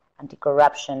proper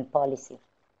anti-corruption policy.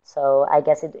 So I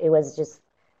guess it was just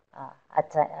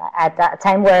at a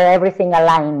time where everything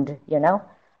aligned,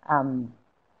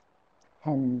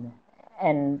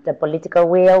 and the political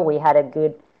will. We had a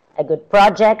good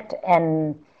project,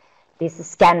 and these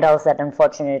scandals that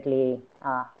unfortunately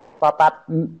pop up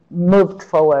moved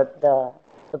forward the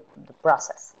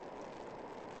process.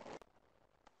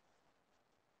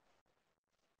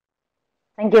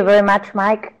 Thank you very much,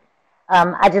 Mike.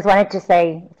 I just wanted to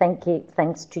say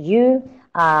thanks to you,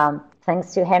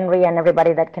 thanks to Henry and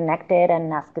everybody that connected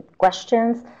and asked good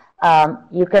questions.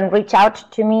 You can reach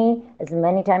out to me as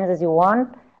many times as you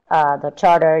want. The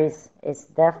charter is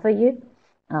there for you.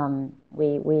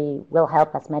 We will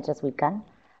help as much as we can,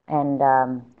 and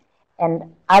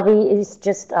Avi is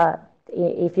just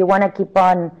if you want to keep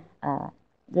on.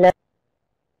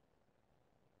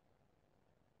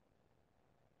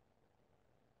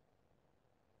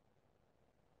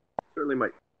 Certainly,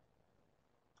 Mike.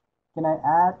 Can I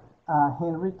add,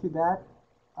 Henry, to that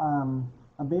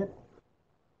a bit?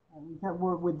 We have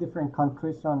worked with different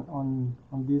countries on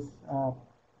this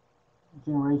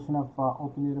generation of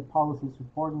open data policies,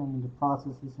 supporting them in the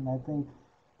processes, and I think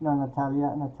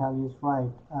Natalia is right.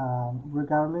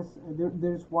 Regardless,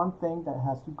 there's one thing that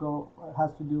has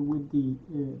to do with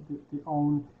the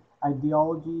own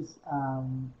ideologies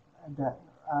that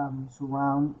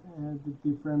surround the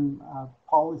different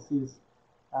policies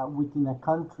within a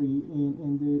country,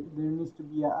 and there needs to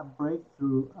be a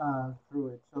breakthrough through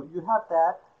it. So you have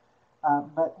that,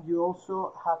 but you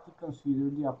also have to consider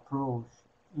the approach.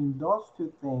 In those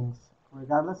two things,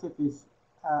 regardless if it's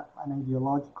an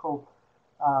ideological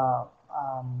uh,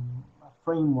 um,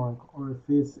 framework or if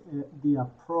it's the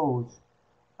approach,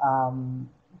 um,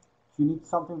 you need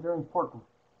something very important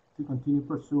to continue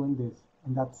pursuing this,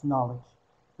 and that's knowledge.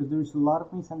 Because there's a lot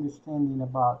of misunderstanding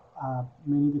about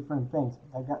many different things.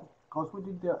 That goes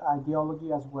with the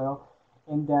ideology as well,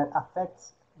 and that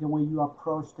affects the way you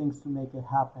approach things to make it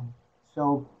happen.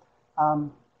 So,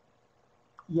 um,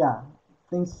 yeah,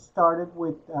 things started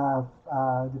with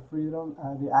the Freedom,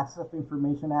 the Access of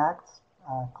Information Act,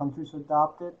 countries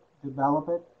adopt it, develop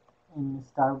it, and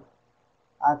start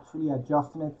actually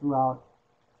adjusting it throughout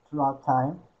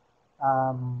time.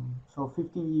 So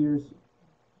 15 years,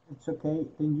 it's okay.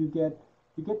 Then you get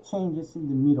changes in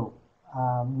the middle,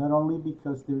 not only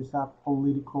because there's a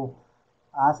political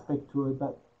aspect to it,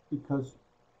 but because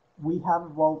we have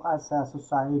evolved as a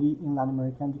society in Latin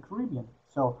America and the Caribbean.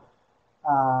 So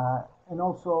and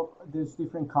also there's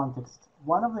different contexts.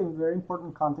 One of the very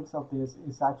important contexts of this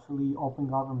is actually open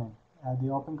government. The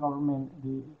open government,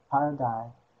 the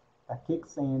paradigm that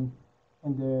kicks in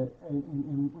the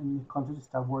countries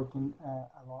start working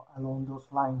along those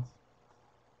lines.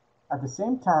 At the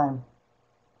same time,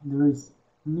 there is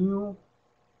new,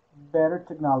 better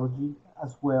technology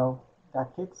as well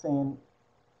that kicks in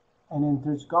and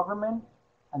enters government,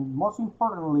 and most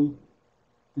importantly,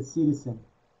 the citizen.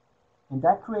 And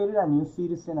that created a new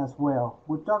citizen as well.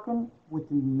 We're talking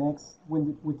within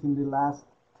the last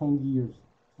 10 years.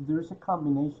 So there is a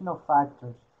combination of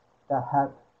factors that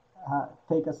have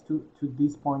take us to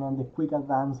this point and the quick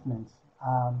advancements.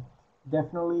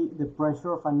 Definitely the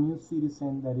pressure of a new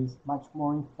citizen that is much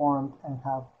more informed and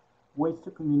have ways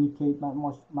to communicate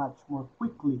much more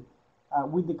quickly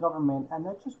with the government, and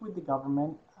not just with the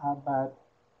government, but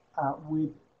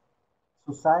with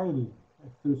society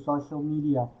through social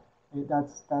media.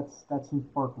 That's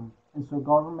important. And so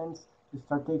governments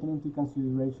start taking into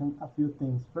consideration a few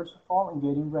things. First of all, in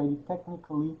getting ready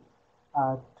technically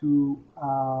to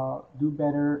do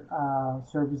better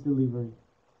service delivery.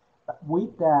 But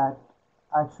with that,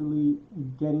 actually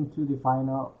getting to the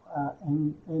final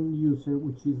end user,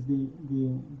 which is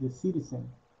the citizen.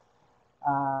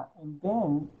 And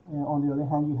then, on the other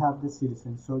hand, you have the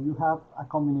citizen. So you have a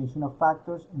combination of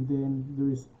factors, and then there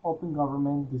is open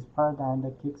government, this paradigm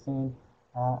that kicks in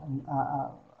uh, and, uh,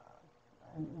 uh,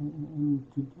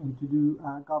 to do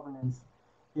governance.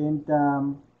 And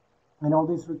and all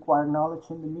this require knowledge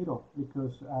in the middle,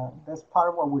 because that's part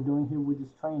of what we're doing here with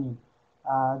this training.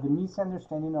 The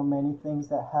misunderstanding of many things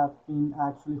that have been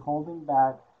actually holding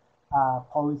back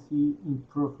policy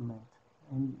improvement.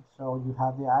 And so you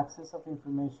have the access of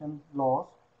information laws,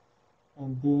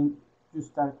 and then you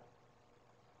start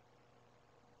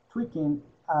tweaking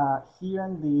here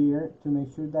and there to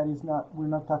make sure that we're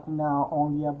not talking now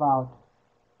only about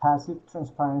passive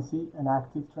transparency and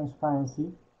active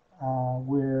transparency,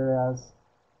 whereas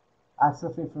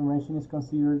access of information is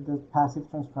considered the passive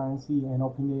transparency and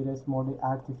open data is more the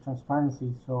active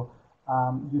transparency. So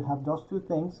you have those two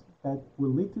things that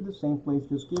will lead to the same place,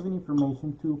 just giving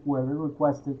information to whoever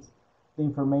requested the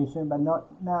information, but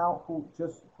not now who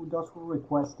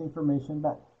request information,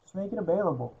 but just make it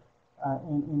available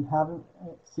and having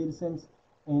citizens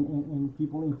and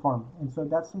people informed. And so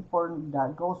that's important.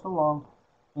 That goes along,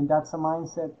 and that's a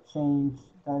mindset change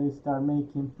that is start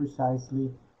making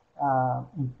precisely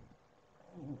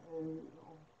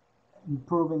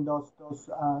improving those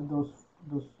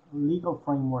legal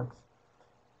frameworks.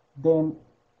 Then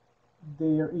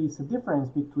there is a difference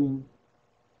between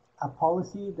a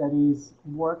policy that is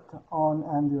worked on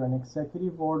under an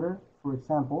executive order, for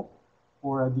example,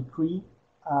 or a decree.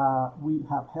 We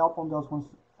have help on those ones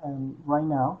right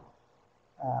now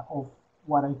of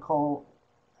what I call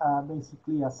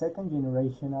basically a second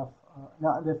generation of,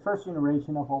 now the first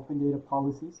generation of open data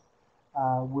policies,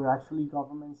 where actually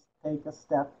governments take a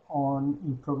step on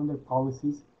improving their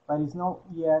policies, but it's not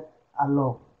yet a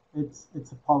law.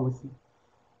 It's a policy.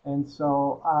 And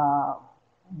so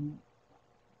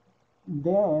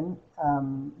then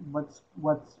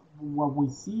what we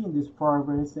see in this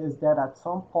progress is that at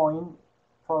some point,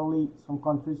 probably some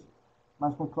countries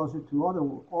much more closer to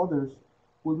others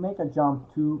will make a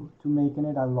jump to making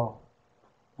it a law.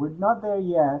 We're not there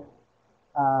yet,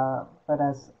 but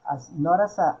as not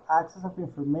as an access of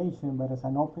information, but as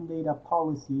an open data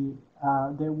policy,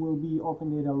 there will be open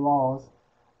data laws,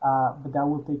 but that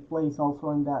will take place also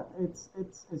in that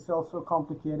it's also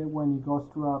complicated when it goes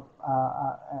through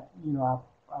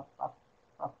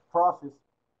a process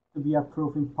to be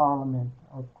approved in Parliament.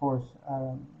 Of course,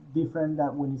 different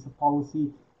that when it's a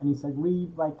policy and it's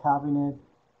agreed by cabinet,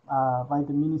 by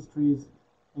the ministries,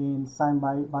 and signed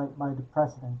by the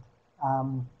president.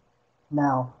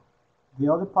 Now,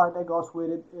 the other part that goes with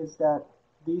it is that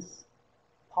these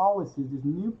these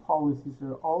new policies,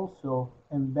 are also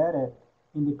embedded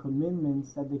in the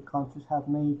commitments that the countries have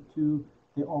made to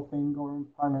the Open Government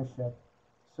Partnership.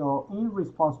 So, in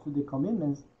response to the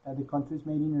commitments that the countries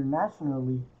made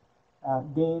internationally,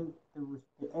 then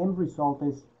the end result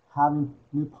is having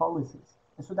new policies.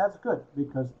 And so that's good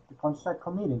because the countries are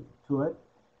committed to it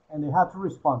and they have to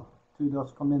respond to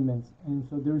those commitments. And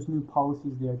so there's new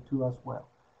policies there too as well.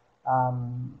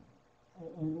 Um,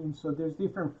 and so there's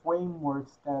different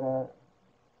frameworks that are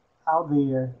out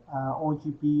there,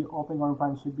 OGP, Open Government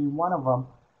Partnership being one of them,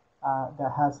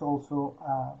 that has also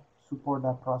support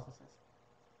that processes.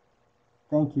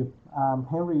 Thank you.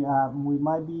 Henry, we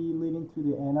might be leading to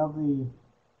the end of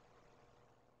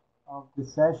the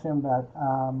session, but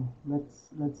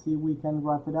let's see if we can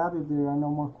wrap it up if there are no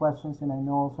more questions. And I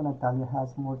know also Natalia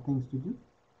has more things to do,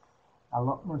 a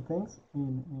lot more things, so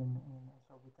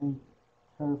we thank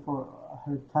her for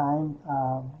her time.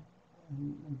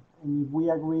 And we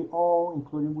agree all,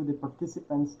 including with the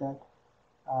participants, that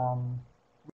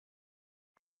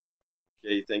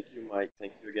Okay, thank you, Mike.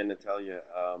 Thank you again, Natalia.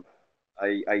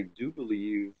 I do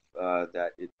believe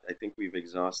that I think we've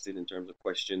exhausted in terms of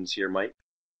questions here, Mike.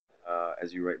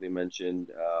 As you rightly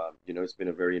mentioned, it's been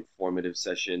a very informative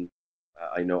session.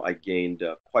 I know I gained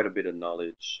quite a bit of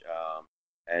knowledge,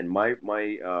 and my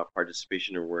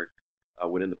participation or work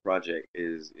within the project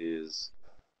is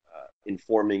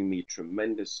informing me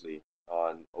tremendously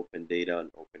on open data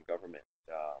and open government.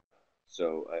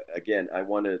 So again, I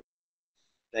want to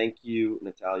thank you,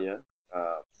 Natalia,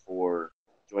 for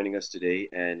joining us today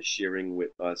and sharing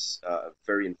with us a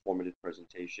very informative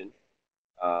presentation.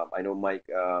 I know, Mike,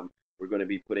 we're going to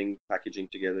be packaging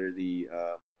together the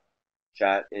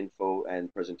chat info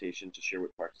and presentation to share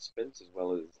with participants as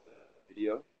well as the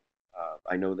video.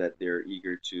 I know that they're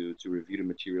eager to review the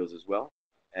materials as well.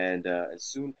 And as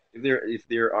soon, if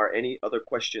there are any other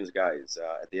questions, guys,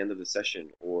 at the end of the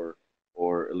session or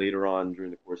later on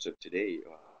during the course of today,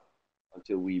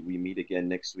 until we meet again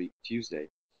next week, Tuesday,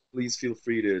 please feel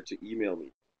free to email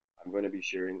me. I'm going to be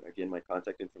sharing again my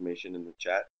contact information in the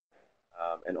chat.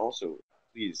 And also,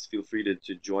 please feel free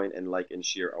to join and like and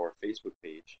share our Facebook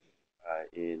page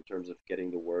in terms of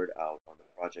getting the word out on the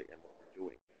project and what we're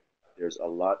doing. There's a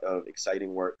lot of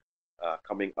exciting work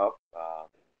coming up.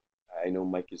 I know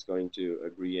Mike is going to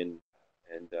agree and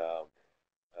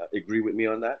agree with me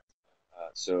on that.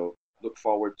 So look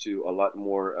forward to a lot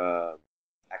more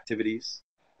activities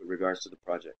with regards to the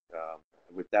project.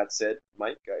 With that said,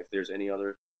 Mike, if there's any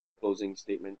other closing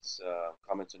statements,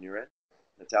 comments on your end,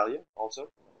 Natalia also.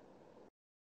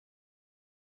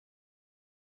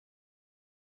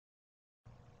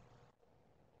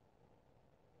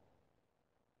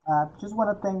 Just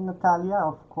want to thank Natalia,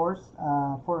 of course,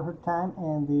 for her time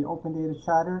and the Open Data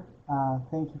Charter.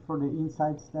 Thank you for the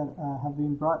insights that have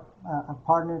been brought. A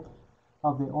partner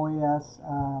of the OAS,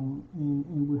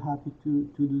 and we're happy to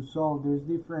do so. There's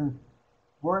different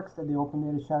works that the Open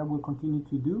Data Charter will continue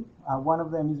to do. One of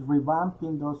them is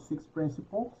revamping those 6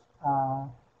 principles,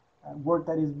 work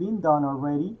that is being done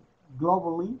already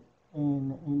globally,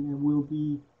 and will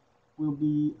be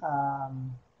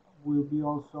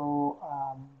also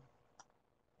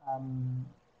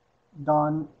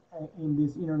done in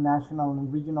this international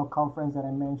and regional conference that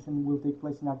I mentioned will take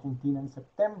place in Argentina in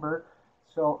September.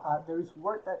 So there is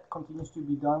work that continues to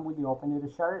be done with the Open Data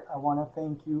Charter. I want to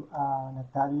thank you,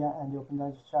 Natalia, and the Open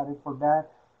Data Charter for that.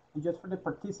 And just for the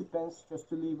participants, just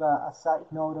to leave a side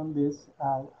note on this,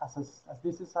 as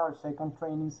this is our second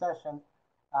training session,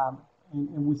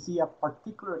 and we see a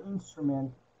particular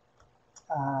instrument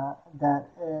that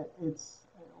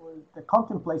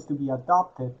contemplates to be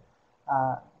adopted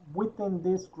within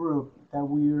this group that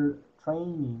we're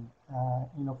training,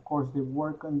 and of course the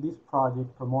work on this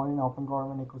project promoting open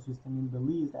government ecosystem in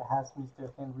Belize that has Mr.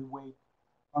 Henry Wade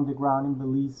on the ground in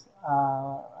Belize.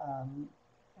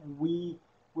 We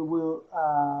will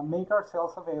make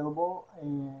ourselves available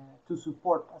to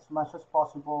support as much as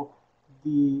possible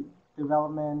the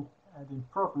development, the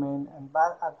improvement and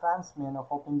advancement of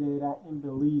open data in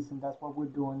Belize, and that's what we're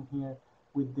doing here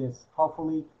with this.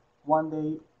 Hopefully one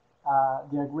day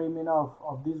the agreement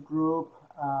of this group,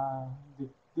 the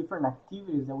different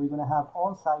activities that we're going to have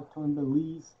on site to in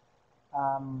Belize,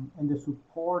 and the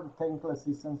support and technical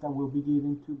assistance that we'll be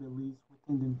giving to Belize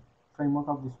within the framework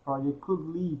of this project could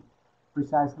lead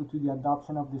precisely to the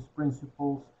adoption of these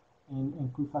principles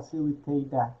and could facilitate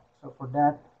that. So for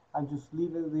that, I just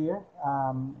leave it there,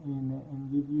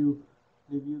 and leave you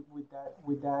with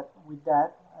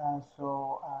that,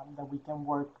 so that we can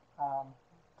work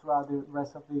throughout the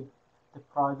rest of the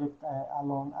project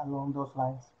along those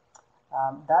lines.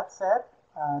 That said,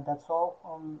 that's all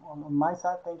on my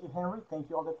side. Thank you, Henry. Thank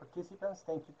you, all the participants.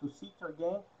 Thank you to Cito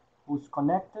again, who's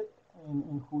connected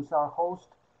and who's our host.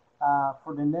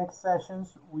 For the next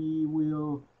sessions, we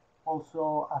will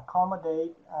also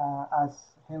accommodate,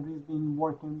 as Henry's been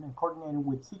working and coordinating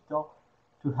with Cito,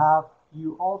 to have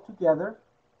you all together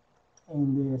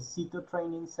in the Cito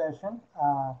training session,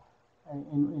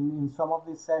 in some of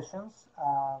these sessions,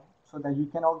 so that you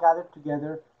can all gather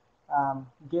together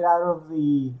get out of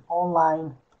the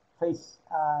online phase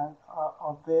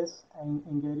of this and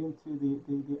get into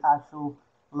the actual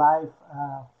live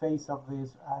phase of this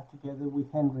together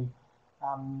with Henry.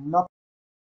 Not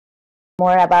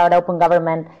more about open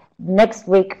government. Next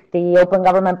week, the Open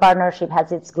Government Partnership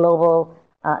has its global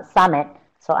summit.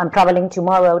 So I'm traveling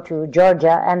tomorrow to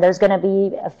Georgia, and there's going to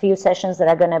be a few sessions that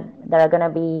are going to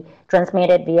be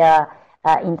transmitted via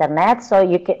internet. So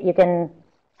you can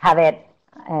have it.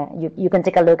 You can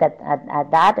take a look at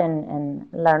that and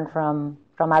learn from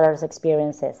others'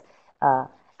 experiences.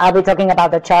 I'll be talking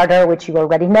about the charter, which you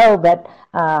already know, but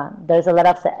there's a lot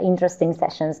of interesting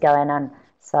sessions going on.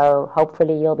 So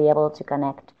hopefully you'll be able to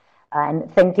connect.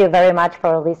 And thank you very much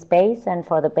for this space and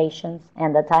for the patience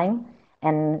and the time.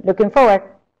 And looking forward.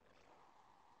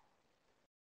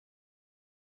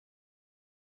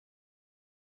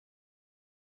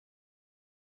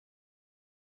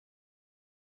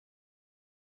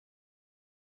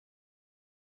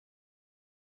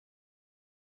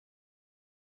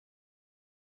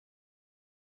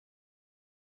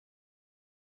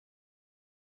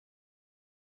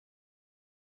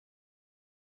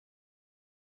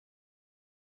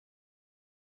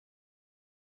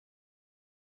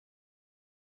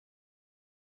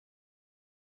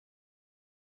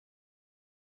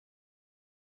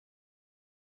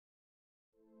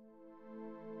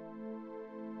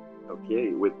 Okay,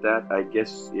 with that, I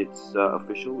guess it's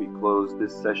official. We close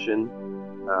this session.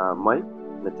 Mike,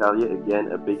 Natalia,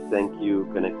 again, a big thank you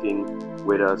connecting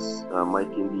with us.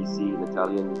 Mike in DC,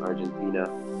 Natalia in Argentina.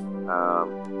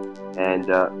 And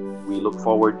we look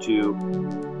forward to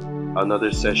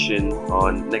another session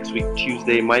on next week,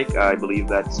 Tuesday, Mike. I believe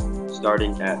that's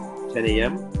starting at 10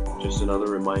 a.m. Just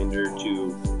another reminder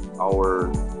to our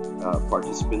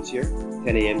participants here.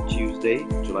 10 a.m. Tuesday,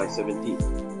 July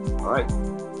 17th. All right.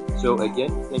 So again,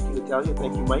 thank you, Natalia.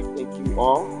 Thank you, Mike. Thank you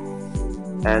all.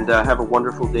 And have a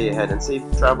wonderful day ahead. And safe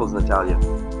travels, Natalia.